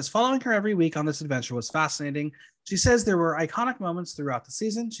 Daphne says following her every week on this adventure was fascinating. She says there were iconic moments throughout the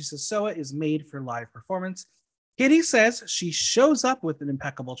season. She says Soa is made for live performance. Kitty says she shows up with an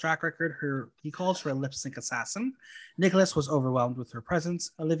impeccable track record. He calls her a lip sync assassin. Nicholas was overwhelmed with her presence.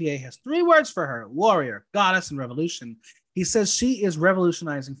 Olivier has 3 words for her: warrior, goddess, and revolution. He says she is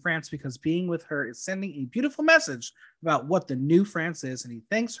revolutionizing France because being with her is sending a beautiful message about what the new France is, and he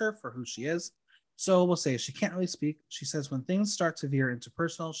thanks her for who she is. So we'll say she can't really speak. She says when things start to veer into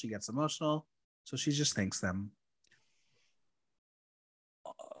personal, she gets emotional. So she just thanks them.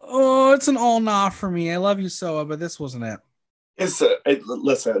 Oh, it's an all nah for me. I love you, Soa, but this wasn't it.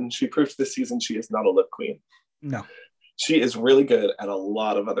 Listen, she proved this season she is not a lip queen. No. She is really good at a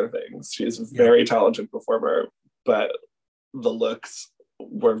lot of other things. She is a very talented performer, but the looks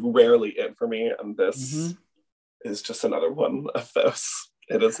were rarely it for me. And this is just another one of those.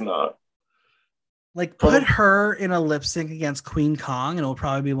 It is not. Like, put her in a lip sync against Queen Kong, and it'll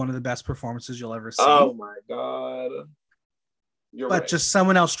probably be one of the best performances you'll ever see. Oh my God. You're but right. Just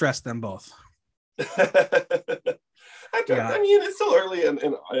someone else dressed them both. I mean, it's still early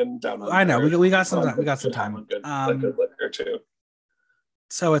and down. I know we got some time. We got some time. A good liquor too.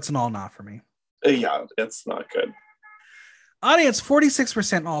 So it's an all not for me. Yeah, it's not good. Audience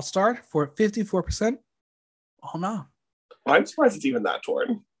 46% all star for 54% all no. I'm surprised it's even that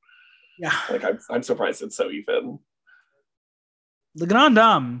torn. Yeah, like I'm surprised it's so even. Le Grand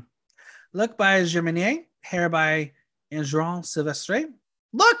Dame, look by Geminier, hair by Andron Silvestre.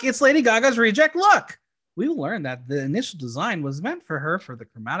 Look, it's Lady Gaga's reject look. We will learn that the initial design was meant for her for the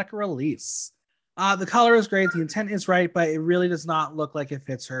Chromatica release. The color is great, the intent is right, but it really does not look like it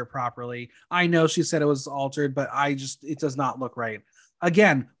fits her properly. I know she said it was altered, but it does not look right.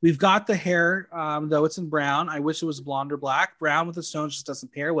 Again, we've got the hair, though it's in brown. I wish it was blonde or black. Brown with the stones just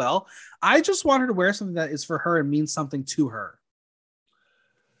doesn't pair well. I just want her to wear something that is for her and means something to her.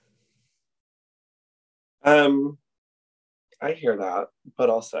 I hear that,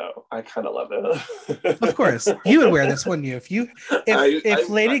 but also I kind of love it. Of course, you would wear this, wouldn't you? If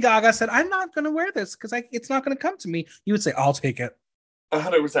Lady Gaga said, "I'm not going to wear this because it's not going to come to me," you would say, "I'll take it."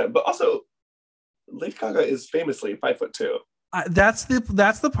 100%. But also, Lady Gaga is famously 5'2". That's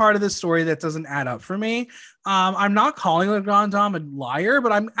the part of this story that doesn't add up for me. I'm not calling Le Grand Dame a liar,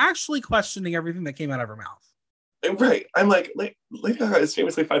 but I'm actually questioning everything that came out of her mouth. Right. I'm like, Lady Gaga is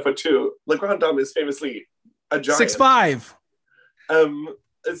famously 5'2". Le Grand Dame is famously a giant. 6'5". And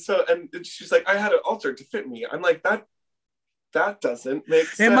she's like, I had it altered to fit me. I'm like, that doesn't make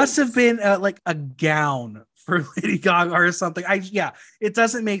sense. It must have been like a gown for Lady Gaga or something. It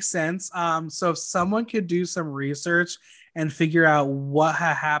doesn't make sense. So if someone could do some research and figure out what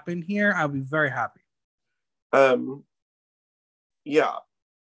happened here, I'd be very happy. Yeah.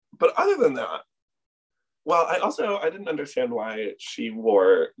 But other than that, well, I didn't understand why she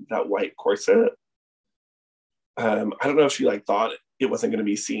wore that white corset. I don't know if she thought it wasn't going to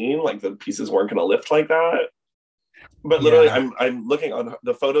be seen, like the pieces weren't going to lift like that. But literally, I'm looking on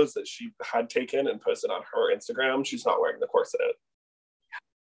the photos that she had taken and posted on her Instagram. She's not wearing the corset,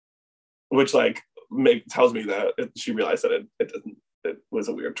 which tells me that she realized that it was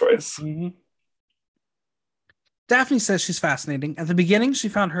a weird choice. Mm-hmm. Daphne says she's fascinating. At the beginning, she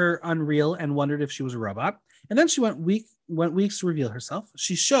found her unreal and wondered if she was a robot. And then she went weeks to reveal herself.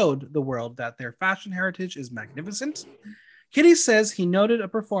 She showed the world that their fashion heritage is magnificent. Kitty says he noted a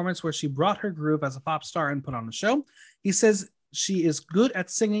performance where she brought her groove as a pop star and put on a show. He says she is good at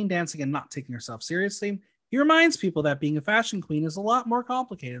singing, dancing, and not taking herself seriously. He reminds people that being a fashion queen is a lot more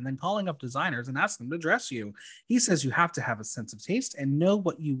complicated than calling up designers and asking them to dress you. He says you have to have a sense of taste and know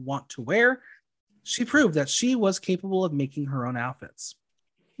what you want to wear. She proved that she was capable of making her own outfits.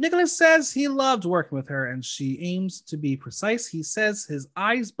 Nicholas says he loved working with her and she aims to be precise. He says his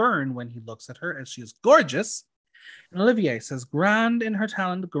eyes burn when he looks at her as she is gorgeous. And Olivier says grand in her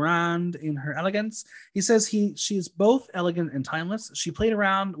talent, grand in her elegance. He says she is both elegant and timeless. She played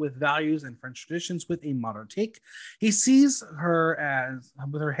around with values and French traditions with a modern take. He sees her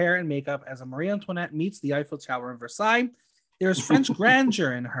with her hair and makeup as a Marie Antoinette meets the Eiffel Tower in Versailles. There's French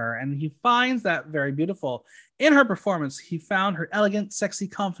grandeur in her, and he finds that very beautiful. In her performance, he found her elegant, sexy,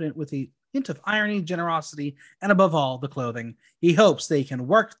 confident with a hint of irony, generosity, and above all, the clothing. He hopes they can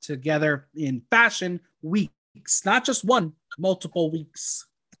work together in fashion weeks, not just one, multiple weeks.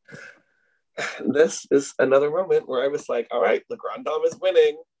 This is another moment where I was like, all right, Le Grand Dame is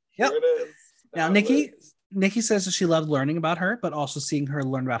winning. Yep. Here it is. Now, Nikki says that she loved learning about her, but also seeing her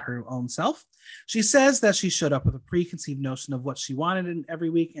learn about her own self. She says that she showed up with a preconceived notion of what she wanted in every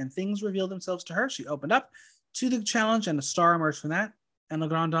week, and things revealed themselves to her. She opened up to the challenge, and a star emerged from that. And Le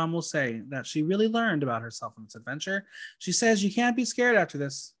Grand Dame will say that she really learned about herself in this adventure. She says you can't be scared after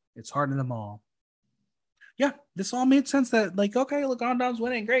this. It's hard in the mall. Yeah, this all made sense that, like, okay, Le Grand Dame's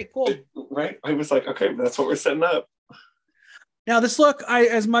winning. Great, cool. Right? I was like, okay, that's what we're setting up. Now, this look,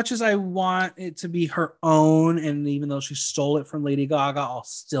 as much as I want it to be her own, and even though she stole it from Lady Gaga, I'll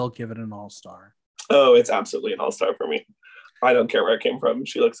still give it an all-star. Oh, it's absolutely an all-star for me. I don't care where it came from.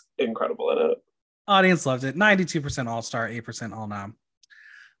 She looks incredible in it. Audience loved it. 92% all-star, 8% all-nom.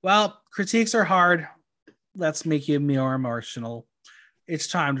 Well, critiques are hard. Let's make you more emotional. It's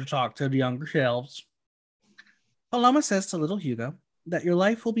time to talk to the younger shelves. Paloma says to little Hugo that your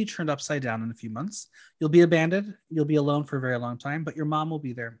life will be turned upside down in a few months. You'll be abandoned. You'll be alone for a very long time, but your mom will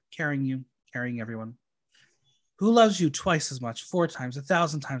be there, carrying you, carrying everyone. Who loves you twice as much, 4 times,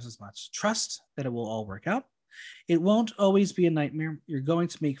 1,000 times as much. Trust that it will all work out. It won't always be a nightmare. You're going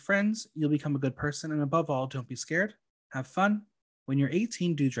to make friends. You'll become a good person. And above all, don't be scared. Have fun. When you're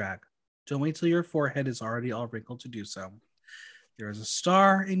 18, do drag. Don't wait till your forehead is already all wrinkled to do so. There is a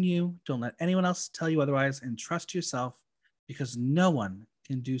star in you. Don't let anyone else tell you otherwise, and trust yourself, because no one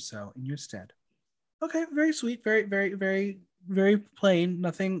can do so in your stead. Okay, very sweet, very, very, very, very plain.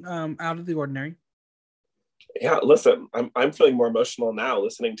 Nothing out of the ordinary. Yeah, listen, I'm feeling more emotional now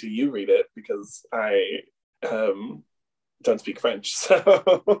listening to you read it, because I don't speak French.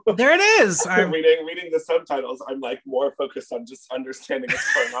 So there it is. I'm reading the subtitles. I'm like more focused on just understanding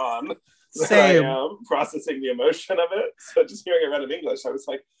what's going on. Same. I am processing the emotion of it. So just hearing it read in English, I was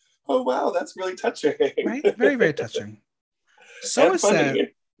like, oh wow, that's really touching. Right? Very, very touching. So it says,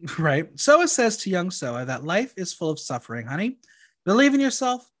 right. So it says to young Soa that life is full of suffering, honey. Believe in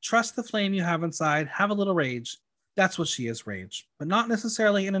yourself, trust the flame you have inside, have a little rage. That's what she is, rage, but not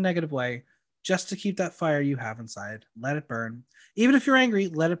necessarily in a negative way. Just to keep that fire you have inside. Let it burn. Even if you're angry,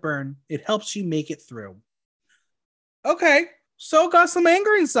 let it burn. It helps you make it through. Okay, so got some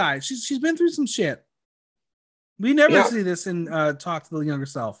anger inside. She's been through some shit. We never see this in Talk to the Younger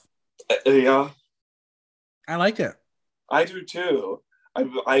Self. Yeah. I like it. I do too.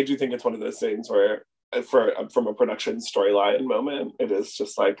 I do think it's one of those things where from a production storyline moment, it is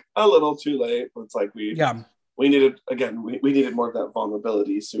just like a little too late. It's like we needed, again, we needed more of that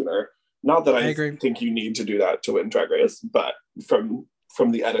vulnerability sooner. Not that I think you need to do that to win Drag Race, but from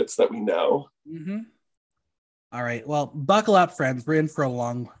the edits that we know. Mm-hmm. All right. Well, buckle up, friends. We're in for a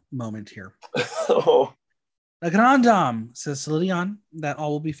long moment here. Oh. La Grande Dame says to Liliane that all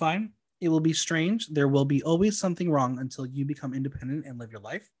will be fine. It will be strange. There will be always something wrong until you become independent and live your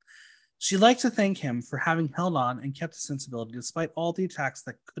life. She'd like to thank him for having held on and kept his sensibility despite all the attacks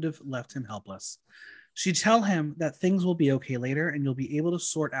that could have left him helpless. She'd tell him that things will be okay later and you'll be able to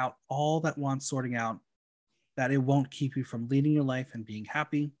sort out all that wants sorting out, that it won't keep you from leading your life and being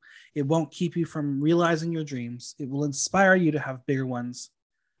happy. It won't keep you from realizing your dreams. It will inspire you to have bigger ones.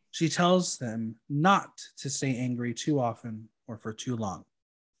 She tells them not to stay angry too often or for too long.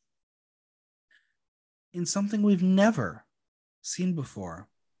 In something we've never seen before.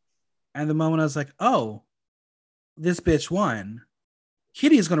 And the moment I was like, oh, this bitch won,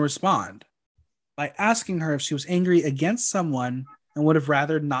 Kitty is going to respond by asking her if she was angry against someone and would have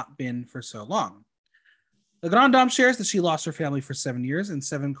rather not been for so long. La Grande Dame shares that she lost her family for 7 years, and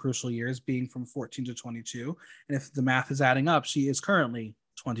 7 crucial years being from 14 to 22. And if the math is adding up, she is currently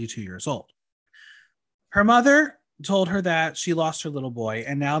 22 years old. Her mother told her that she lost her little boy,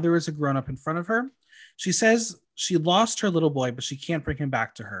 and now there is a grown-up in front of her. She says she lost her little boy, but she can't bring him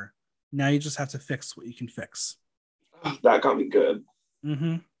back to her. Now you just have to fix what you can fix. That got me good.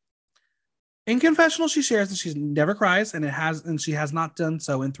 Mm-hmm. In confessional, she shares that she never cries, and she has not done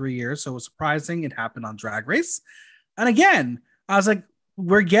so in 3 years. So it was surprising it happened on Drag Race. And again, I was like,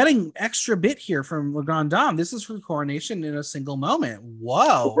 we're getting extra bit here from La Grande Dame. This is her coronation in a single moment.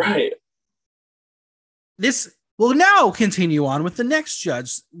 Whoa. Right. This will now continue on with the next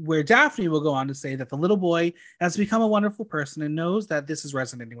judge, where Daphne will go on to say that the little boy has become a wonderful person and knows that this is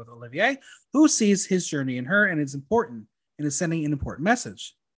resonating with Olivier, who sees his journey in her and is important and is sending an important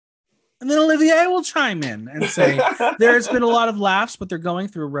message. And then Olivier will chime in and say, there's been a lot of laughs, but they're going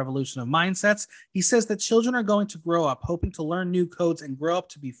through a revolution of mindsets. He says that children are going to grow up hoping to learn new codes and grow up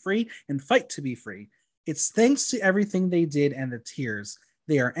to be free and fight to be free. It's thanks to everything they did and the tears.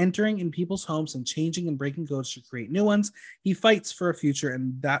 They are entering in people's homes and changing and breaking codes to create new ones. He fights for a future,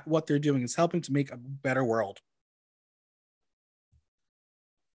 and that what they're doing is helping to make a better world.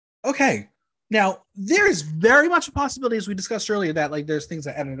 Okay. Now, there is very much a possibility, as we discussed earlier, that like there's things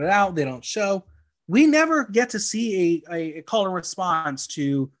that edited out, they don't show. We never get to see a call and response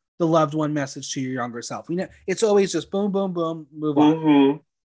to the loved one message to your younger self. It's always just boom, boom, boom, move on. Mm-hmm.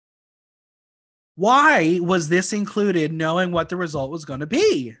 Why was this included knowing what the result was going to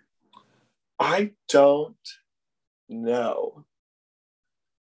be? I don't know.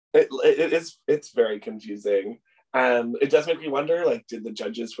 It's very confusing. It does make me wonder, like, did the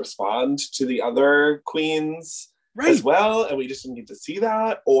judges respond to the other queens as well? And we just didn't get to see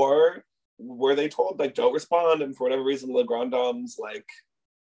that? Or were they told, like, don't respond? And for whatever reason, Le Grand Dame's, like,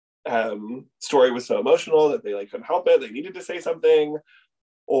 story was so emotional that they, like, couldn't help it. They needed to say something.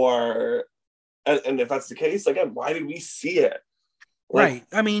 Or, and if that's the case, again, why did we see it? Like, right.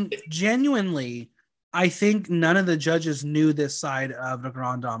 I mean, genuinely, I think none of the judges knew this side of Le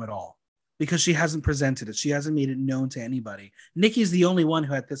Grand Dame at all, because she hasn't presented it. She hasn't made it known to anybody. Nikki's the only one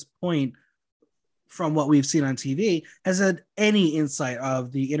who at this point, from what we've seen on TV, has had any insight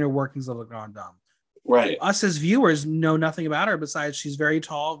of the inner workings of Le Grand Dame. Right. Us as viewers know nothing about her besides she's very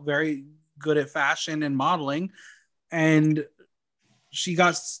tall, very good at fashion and modeling, and she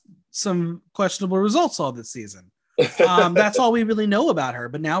got some questionable results all this season. That's all we really know about her.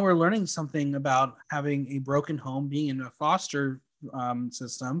 But now we're learning something about having a broken home, being in a foster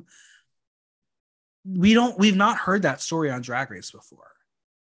system. We've not heard that story on Drag Race before.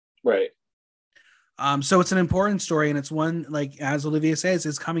 Right. So it's an important story, and it's one, like, as Olivia says,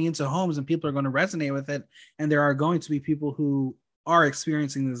 is coming into homes and people are going to resonate with it. And there are going to be people who are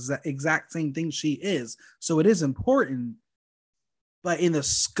experiencing the exact same thing she is. So it is important. But in the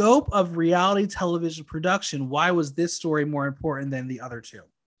scope of reality television production, why was this story more important than the other two?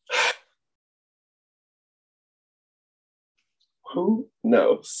 Who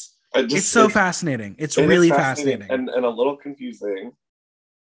knows? It's so fascinating. It's really fascinating. And a little confusing.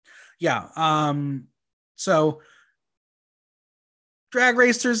 Yeah. So, Drag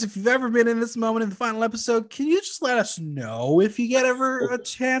Racers, if you've ever been in this moment in the final episode, can you just let us know if you get ever a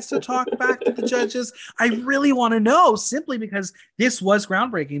chance to talk back to the judges? I really want to know, simply because this was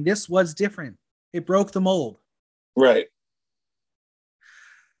groundbreaking. This was different. It broke the mold. Right.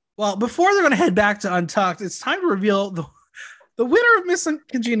 Well, before they're going to head back to Untucked, it's time to reveal the winner of Miss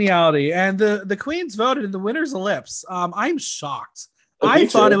Congeniality. And the queens voted, and the winner's Ellipse. I'm shocked. I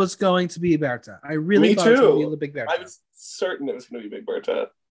thought it was going to be Berta. I really thought it was going to be Big Berta. I was certain it was going to be Big Berta.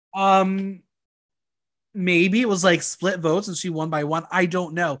 Maybe it was like split votes and she won by one. I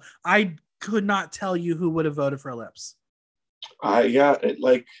don't know. I could not tell you who would have voted for Ellipse. Yeah,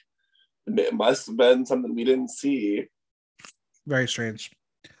 it must have been something we didn't see. Very strange.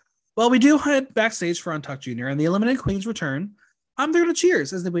 Well, we do head backstage for Untucked Jr. and the eliminated queens return. They're going to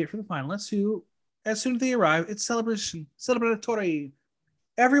cheers as they wait for the finalists, who, as soon as they arrive, it's celebratory.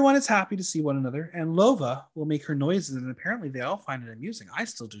 Everyone is happy to see one another, and Lova will make her noises, and apparently they all find it amusing. I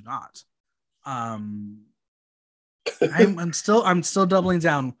still do not. I'm still doubling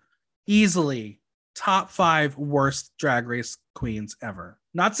down. Easily top 5 worst Drag Race queens ever.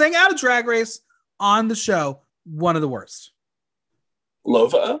 Not saying out of Drag Race, on the show, one of the worst.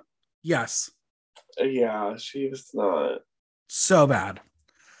 Lova? Yes. Yeah, she was not. So bad.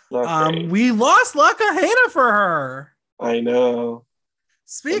 Not great. We lost La Cajena for her. I know.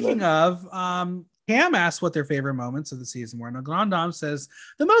 Speaking of, Cam asked what their favorite moments of the season were. And Le Grand Dame says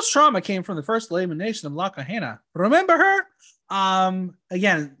the most trauma came from the first elimination of La Cajena. Remember her?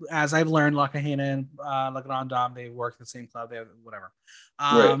 Again, as I've learned, La Cajena and Le Grand Dame, they work in the same club. They have whatever.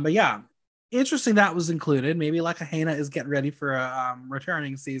 Right. But yeah, interesting that was included. Maybe La Cajena is getting ready for a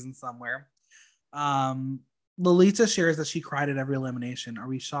returning season somewhere. Lolita shares that she cried at every elimination. Are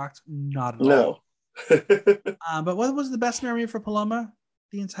we shocked? Not at all. No. But what was the best memory for Paloma?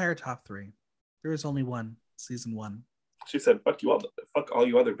 The entire top 3. There is only one, season 1. She said, fuck all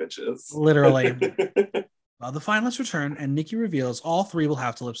you other bitches. Literally. Well, the finalists return, and Nikki reveals all 3 will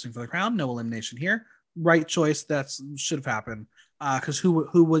have to lip sync for the crown. No elimination here. Right choice. That should have happened. Because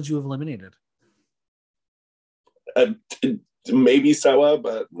who would you have eliminated? Maybe Sawa,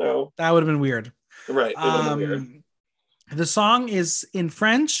 but no. That would have been weird. Right. Weird. The song is in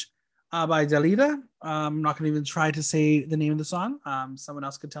French by Dalida. I'm not going to even try to say the name of the song. Someone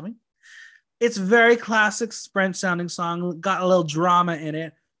else could tell me. It's very classic French sounding song. Got a little drama in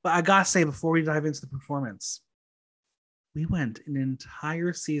it. But I gotta say, before we dive into the performance, we went an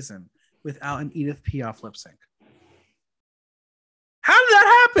entire season without an Edith Piaf lip sync. How did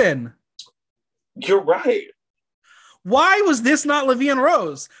that happen? You're right. Why was this not La Vie en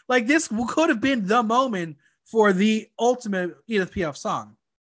Rose? Like, this could have been the moment for the ultimate Edith Piaf song.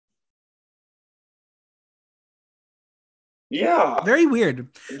 Yeah. Very weird.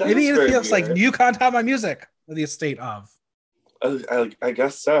 That Maybe is Edith very Piaf's like, weird. you can't have my music. The estate of. I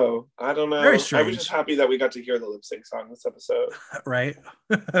guess so. I don't know. Very I was strange. just happy that we got to hear the lip sync song this episode. Right?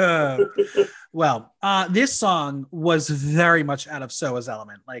 Well, this song was very much out of Soa's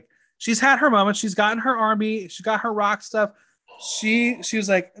element. Like, she's had her moments. She's gotten her R&B. She got her rock stuff. She was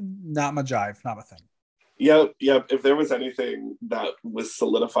like, not my jive, not my thing. Yep. If there was anything that was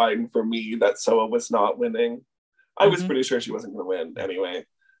solidifying for me that Soa was not winning, I was pretty sure she wasn't going to win anyway.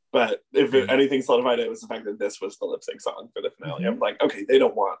 But if anything solidified, it was the fact that this was the lip sync song for the finale. I'm like, okay, they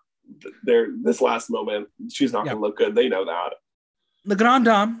don't want this last moment. She's not going to look good. They know that. The Grande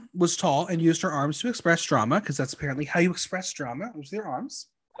Dame was tall and used her arms to express drama, because that's apparently how you express drama, with your arms.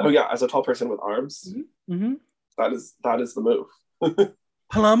 Oh yeah, as a tall person with arms, that is the move.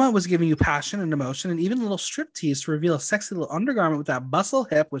 Paloma was giving you passion and emotion, and even a little strip tease to reveal a sexy little undergarment with that bustle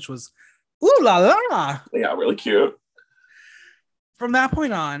hip, which was ooh la la. Yeah, really cute. From that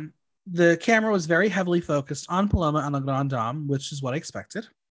point on, the camera was very heavily focused on Paloma and the Grande Dame, which is what I expected.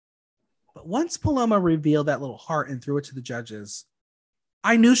 But once Paloma revealed that little heart and threw it to the judges,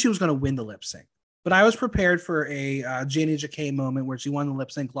 I knew she was going to win the lip sync. But I was prepared for a Janie Jacquet moment where she won the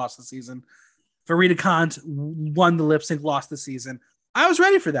lip sync, lost the season. Farida Kant won the lip sync, lost the season. I was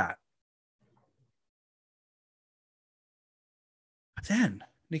ready for that. But then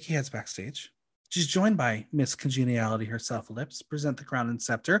Nikki heads backstage. She's joined by Miss Congeniality herself, Lips, present the crown and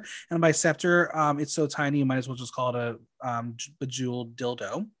scepter. And by scepter, it's so tiny, you might as well just call it a bejeweled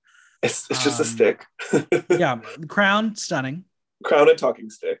dildo. It's just a stick. Yeah, the crown, stunning. Crown and talking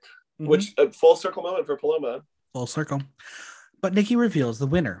stick, which a full circle moment for Paloma. Full circle. But Nikki reveals the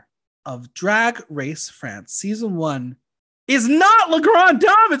winner of Drag Race France Season 1 is not La Grande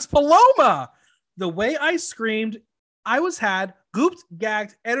Dame, it's Paloma. The way I screamed, I was had, gooped,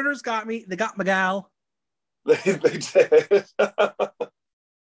 gagged, editors got me, they got my gal. They did.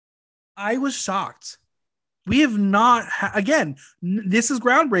 I was shocked. We have not, again, this is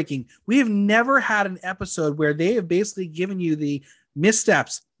groundbreaking. We have never had an episode where they have basically given you the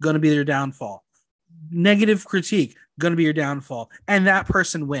missteps, going to be their downfall. Negative critique, going to be your downfall. And that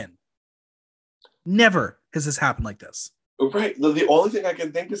person win. Never has this happened like this. Right. The only thing I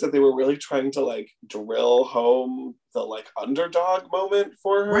can think is that they were really trying to like drill home the like underdog moment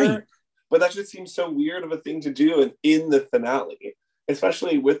for her. Right. But that just seems so weird of a thing to do in the finale,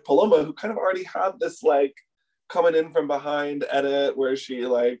 especially with Paloma, who kind of already had this like coming in from behind edit where she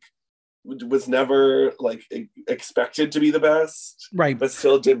like was never like expected to be the best, right? But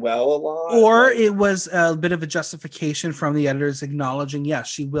still did well a lot. Or like, it was a bit of a justification from the editors acknowledging, yes,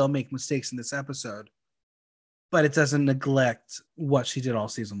 she will make mistakes in this episode, but it doesn't neglect what she did all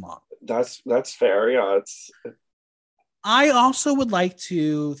season long. That's fair. Yeah, I also would like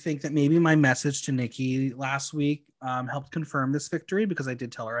to think that maybe my message to Nikki last week helped confirm this victory, because I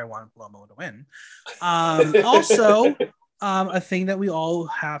did tell her I wanted Paloma to win. Also, a thing that we all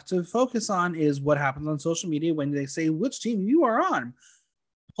have to focus on is what happens on social media when they say which team you are on.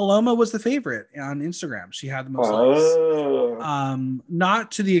 Paloma was the favorite on Instagram. She had the most likes.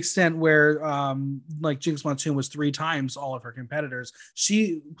 Not to the extent where like Jinx Monsoon was 3 times all of her competitors.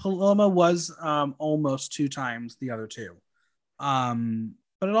 Paloma was almost 2 times the other 2.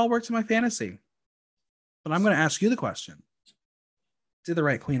 But it all worked in my fantasy. But I'm going to ask you the question. Did the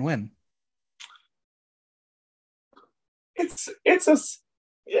right queen win? It's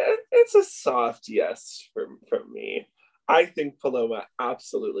a soft yes from me. I think Paloma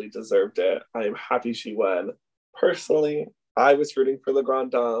absolutely deserved it. I am happy she won. Personally, I was rooting for La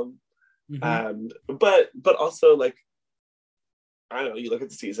Grande Dame. But also, like, I don't know, you look at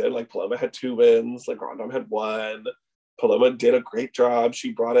the season, like, Paloma had 2 wins, La Grande Dame had 1. Paloma did a great job.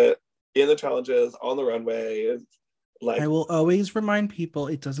 She brought it in the challenges, on the runway. Like, I will always remind people,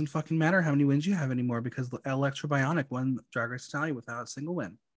 it doesn't fucking matter how many wins you have anymore, because Electra Bionic won Drag Race Italia without a single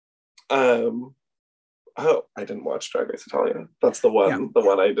win. Oh, I didn't watch Drag Race Italia. That's the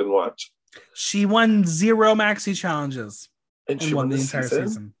one I didn't watch. She won 0 maxi challenges and she won the entire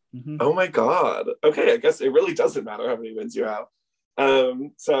season. Oh my god. Okay, I guess it really doesn't matter how many wins you have.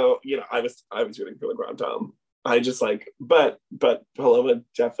 So, you know, I was rooting for La Grande Dame. I just like, but Paloma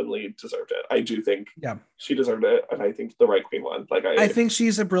definitely deserved it. I do think Yeah. she deserved it, and I think the right queen won. Like I think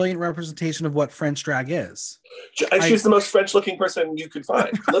she's a brilliant representation of what French drag is. She's the most French looking person you could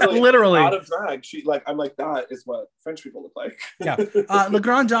find. Literally out of drag. She like, I'm like, that is what French people look like. Yeah. Le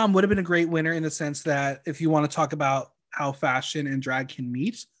Grand Dame would have been a great winner in the sense that if you want to talk about how fashion and drag can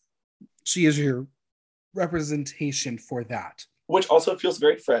meet, she is your representation for that. Which also feels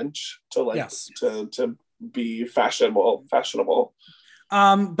very French to like, yes, to be fashionable.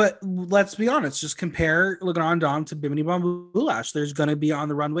 But let's be honest, just compare Le Grand Dame to Bimini Bon Boulash. There's going to be on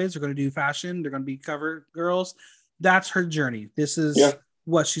the runways, they're going to do fashion, they're going to be cover girls. That's her journey. This is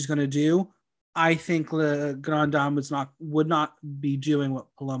what she's going to do. I think Le Grand Dame would not be doing what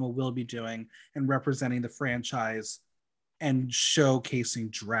Paloma will be doing and representing the franchise and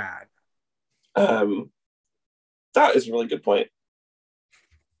showcasing drag. That is a really good point.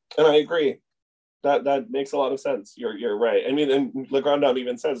 And I agree. That makes a lot of sense. You're right. I mean, and Le Grand Dame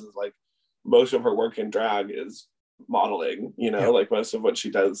even says is like most of her work in drag is modeling, you know, like most of what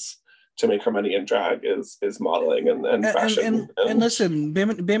she does to make her money in drag is modeling and fashion. And listen,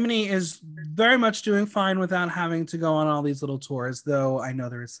 Bimini is very much doing fine without having to go on all these little tours, though I know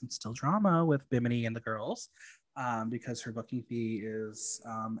there is some still drama with Bimini and the girls because her booking fee is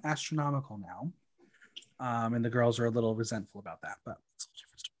astronomical now. And the girls are a little resentful about that, but it's a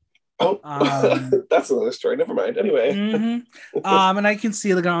different story. That's another story. Never mind. Anyway. And I can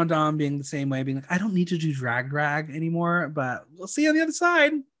see Le Grand Dame being the same way, being like, I don't need to do drag anymore, but we'll see on the other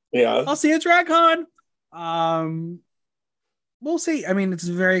side. Yeah. I'll see you at DragCon. We'll see. I mean, it's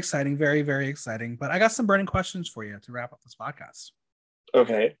very exciting, very, very exciting. But I got some burning questions for you to wrap up this podcast.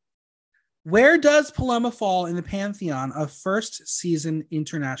 Okay. Where does Paloma fall in the pantheon of first season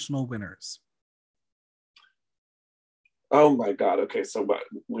international winners? Oh my God. Okay, so what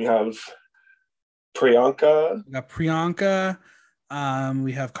we have Priyanka. We got Priyanka.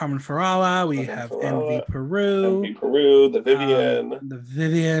 We have Carmen Farala. We have Envy Peru. The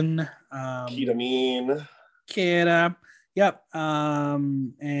Vivian. Kita Mean. Kita. Yep.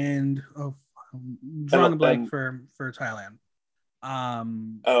 And drawing a blank for Thailand.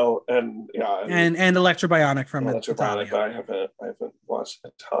 And Electra Bionic from Italia. I haven't watched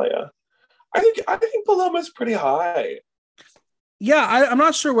Italia. I think Paloma's pretty high. Yeah, I'm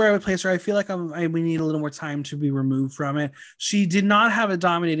not sure where I would place her. I feel like we need a little more time to be removed from it. She did not have a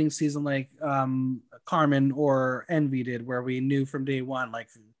dominating season like Carmen or Envy did, where we knew from day one, like,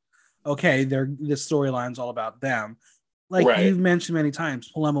 okay, the storyline's all about them. Like you've mentioned many times,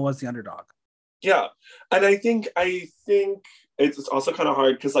 Paloma was the underdog. Yeah, and I think it's also kind of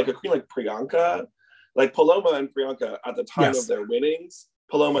hard because like a queen like Priyanka, like Paloma and Priyanka at the time of their winnings,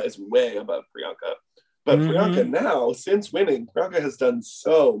 Paloma is way above Priyanka. But Priyanka now, since winning, Priyanka has done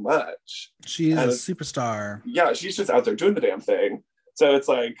so much. She's a superstar. Yeah, she's just out there doing the damn thing. So it's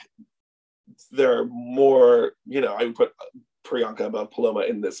like there are more, I would put Priyanka above Paloma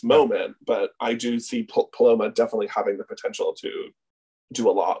in this moment, but I do see Paloma definitely having the potential to do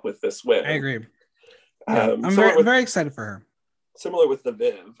a lot with this win. I agree. I'm very excited for her. Similar with the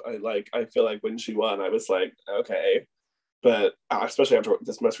Viv, I feel like when she won, I was like, okay. But especially after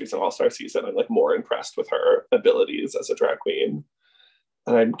this most recent All-Star season, I'm like more impressed with her abilities as a drag queen.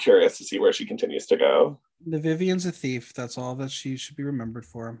 And I'm curious to see where she continues to go. The Vivian's a thief. That's all that she should be remembered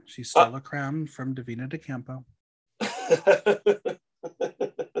for. She stole a crown from Davina De Campo. But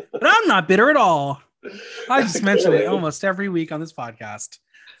I'm not bitter at all. I just mention it almost every week on this podcast.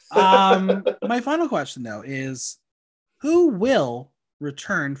 My final question, though, is who will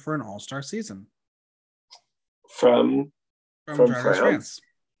return for an All-Star season? From Drag Race France.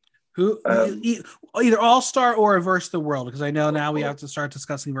 Who either All-Star or Versus the World, because I know now we have to start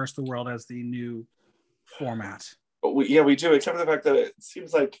discussing Versus the World as the new format. We do, except for the fact that it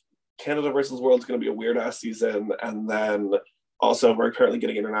seems like Canada versus World is going to be a weird ass season, and then also we're apparently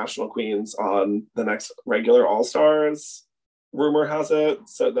getting international queens on the next regular All-Stars. Rumor has it.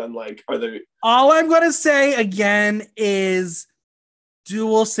 So then, are they? All I'm going to say again is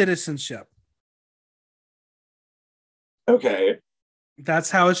dual citizenship. Okay.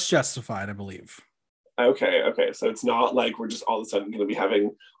 That's how it's justified, I believe. Okay. So it's not like we're just all of a sudden going to be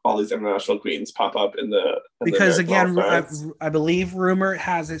having all these international queens pop up because again, I believe rumor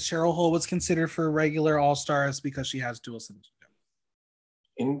has it Cheryl Hole was considered for regular All-Stars because she has dual citizenship.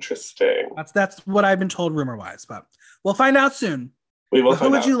 Interesting. That's what I've been told rumor-wise, but we'll find out soon. We will find out.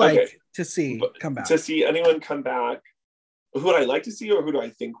 Who would you like to see come back? To see anyone come back? Who would I like to see, or who do I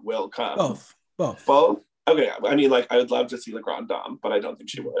think will come? Both. Okay, I mean, I would love to see Le Grand Dame, but I don't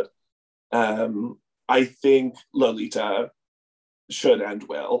think she would. I think Lolita should and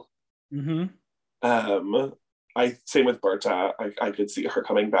will. Mm-hmm. Same with Berta. I could see her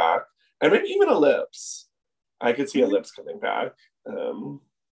coming back, and maybe even Ellipse. I could see Ellipse coming back.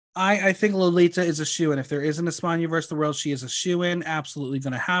 I think Lolita is a shoe-in. If there isn't a Espana versus the world, she is a shoe-in. Absolutely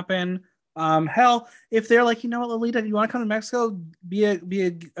going to happen. Hell, if they're like, you know what, Lolita, do you want to come to Mexico, be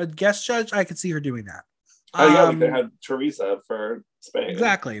a guest judge? I could see her doing that. Oh yeah, like they had Teresa for Spain.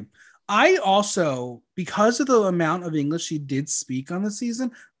 Exactly. I also, because of the amount of English she did speak on the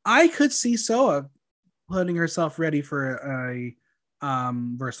season, I could see Soa putting herself ready for a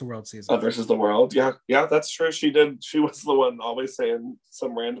versus the world season. Versus the world. Yeah, that's true. She did. She was the one always saying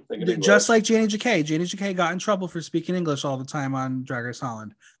some random thing in English. Just like Janie Jacquet. Janie Jacquet got in trouble for speaking English all the time on Drag Race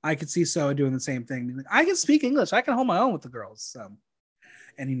Holland. I could see Soa doing the same thing. I can speak English. I can hold my own with the girls. So.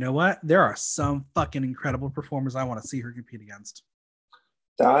 And you know what? There are some fucking incredible performers I want to see her compete against.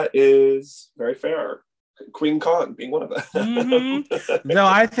 That is very fair. Queen Kong being one of them. Mm-hmm. Though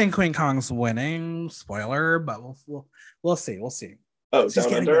I think Queen Kong's winning. Spoiler, but we'll see. We'll see. Oh, she's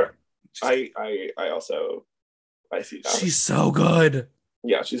Down Under. I see that. She's so good.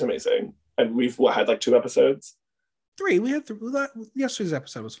 Yeah, she's amazing. And we've had like 2 episodes. 3. We had yesterday's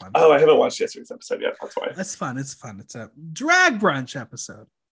episode was fun. Oh, I haven't watched yesterday's episode yet. That's why. It's fun. It's a drag brunch episode.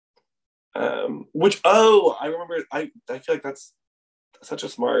 I remember. I feel like that's such a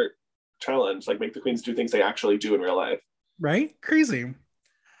smart challenge. Like, make the queens do things they actually do in real life. Right? Crazy.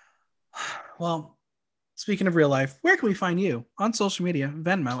 Well, speaking of real life, where can we find you? On social media,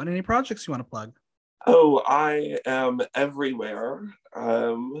 Venmo, and any projects you want to plug? Oh, I am everywhere.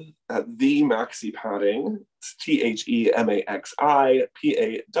 At the Maxi Padding. It's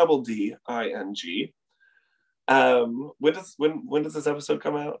THEMAXIPADDING. When does this episode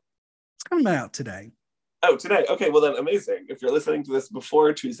come out? It's coming out today. Oh, today. Okay, well then amazing. If you're listening to this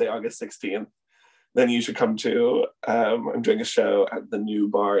before Tuesday, August 16th, then you should come to I'm doing a show at the new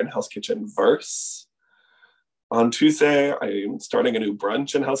bar in Hell's Kitchen, Verse. On Tuesday, I'm starting a new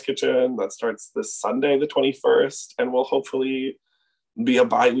brunch in Hell's Kitchen that starts this Sunday, the 21st, and will hopefully be a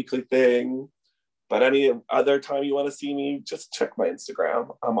bi-weekly thing. But any other time you want to see me, just check my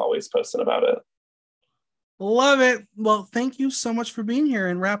Instagram. I'm always posting about it. Love it. Well, thank you so much for being here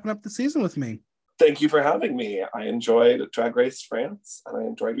and wrapping up the season with me. Thank you for having me. I enjoyed Drag Race France, and I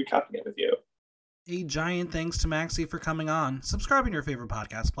enjoyed recapping it with you. A giant thanks to Maxi for coming on. Subscribe on your favorite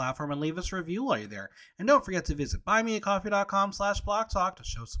podcast platform and leave us a review while you're there. And don't forget to visit buymeacoffee.com/blogtalk to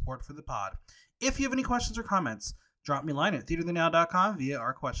show support for the pod. If you have any questions or comments, drop me a line at theaterthenow.com via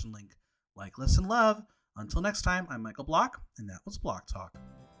our question link. Like, listen, love. Until next time, I'm Michael Block, and that was Block Talk.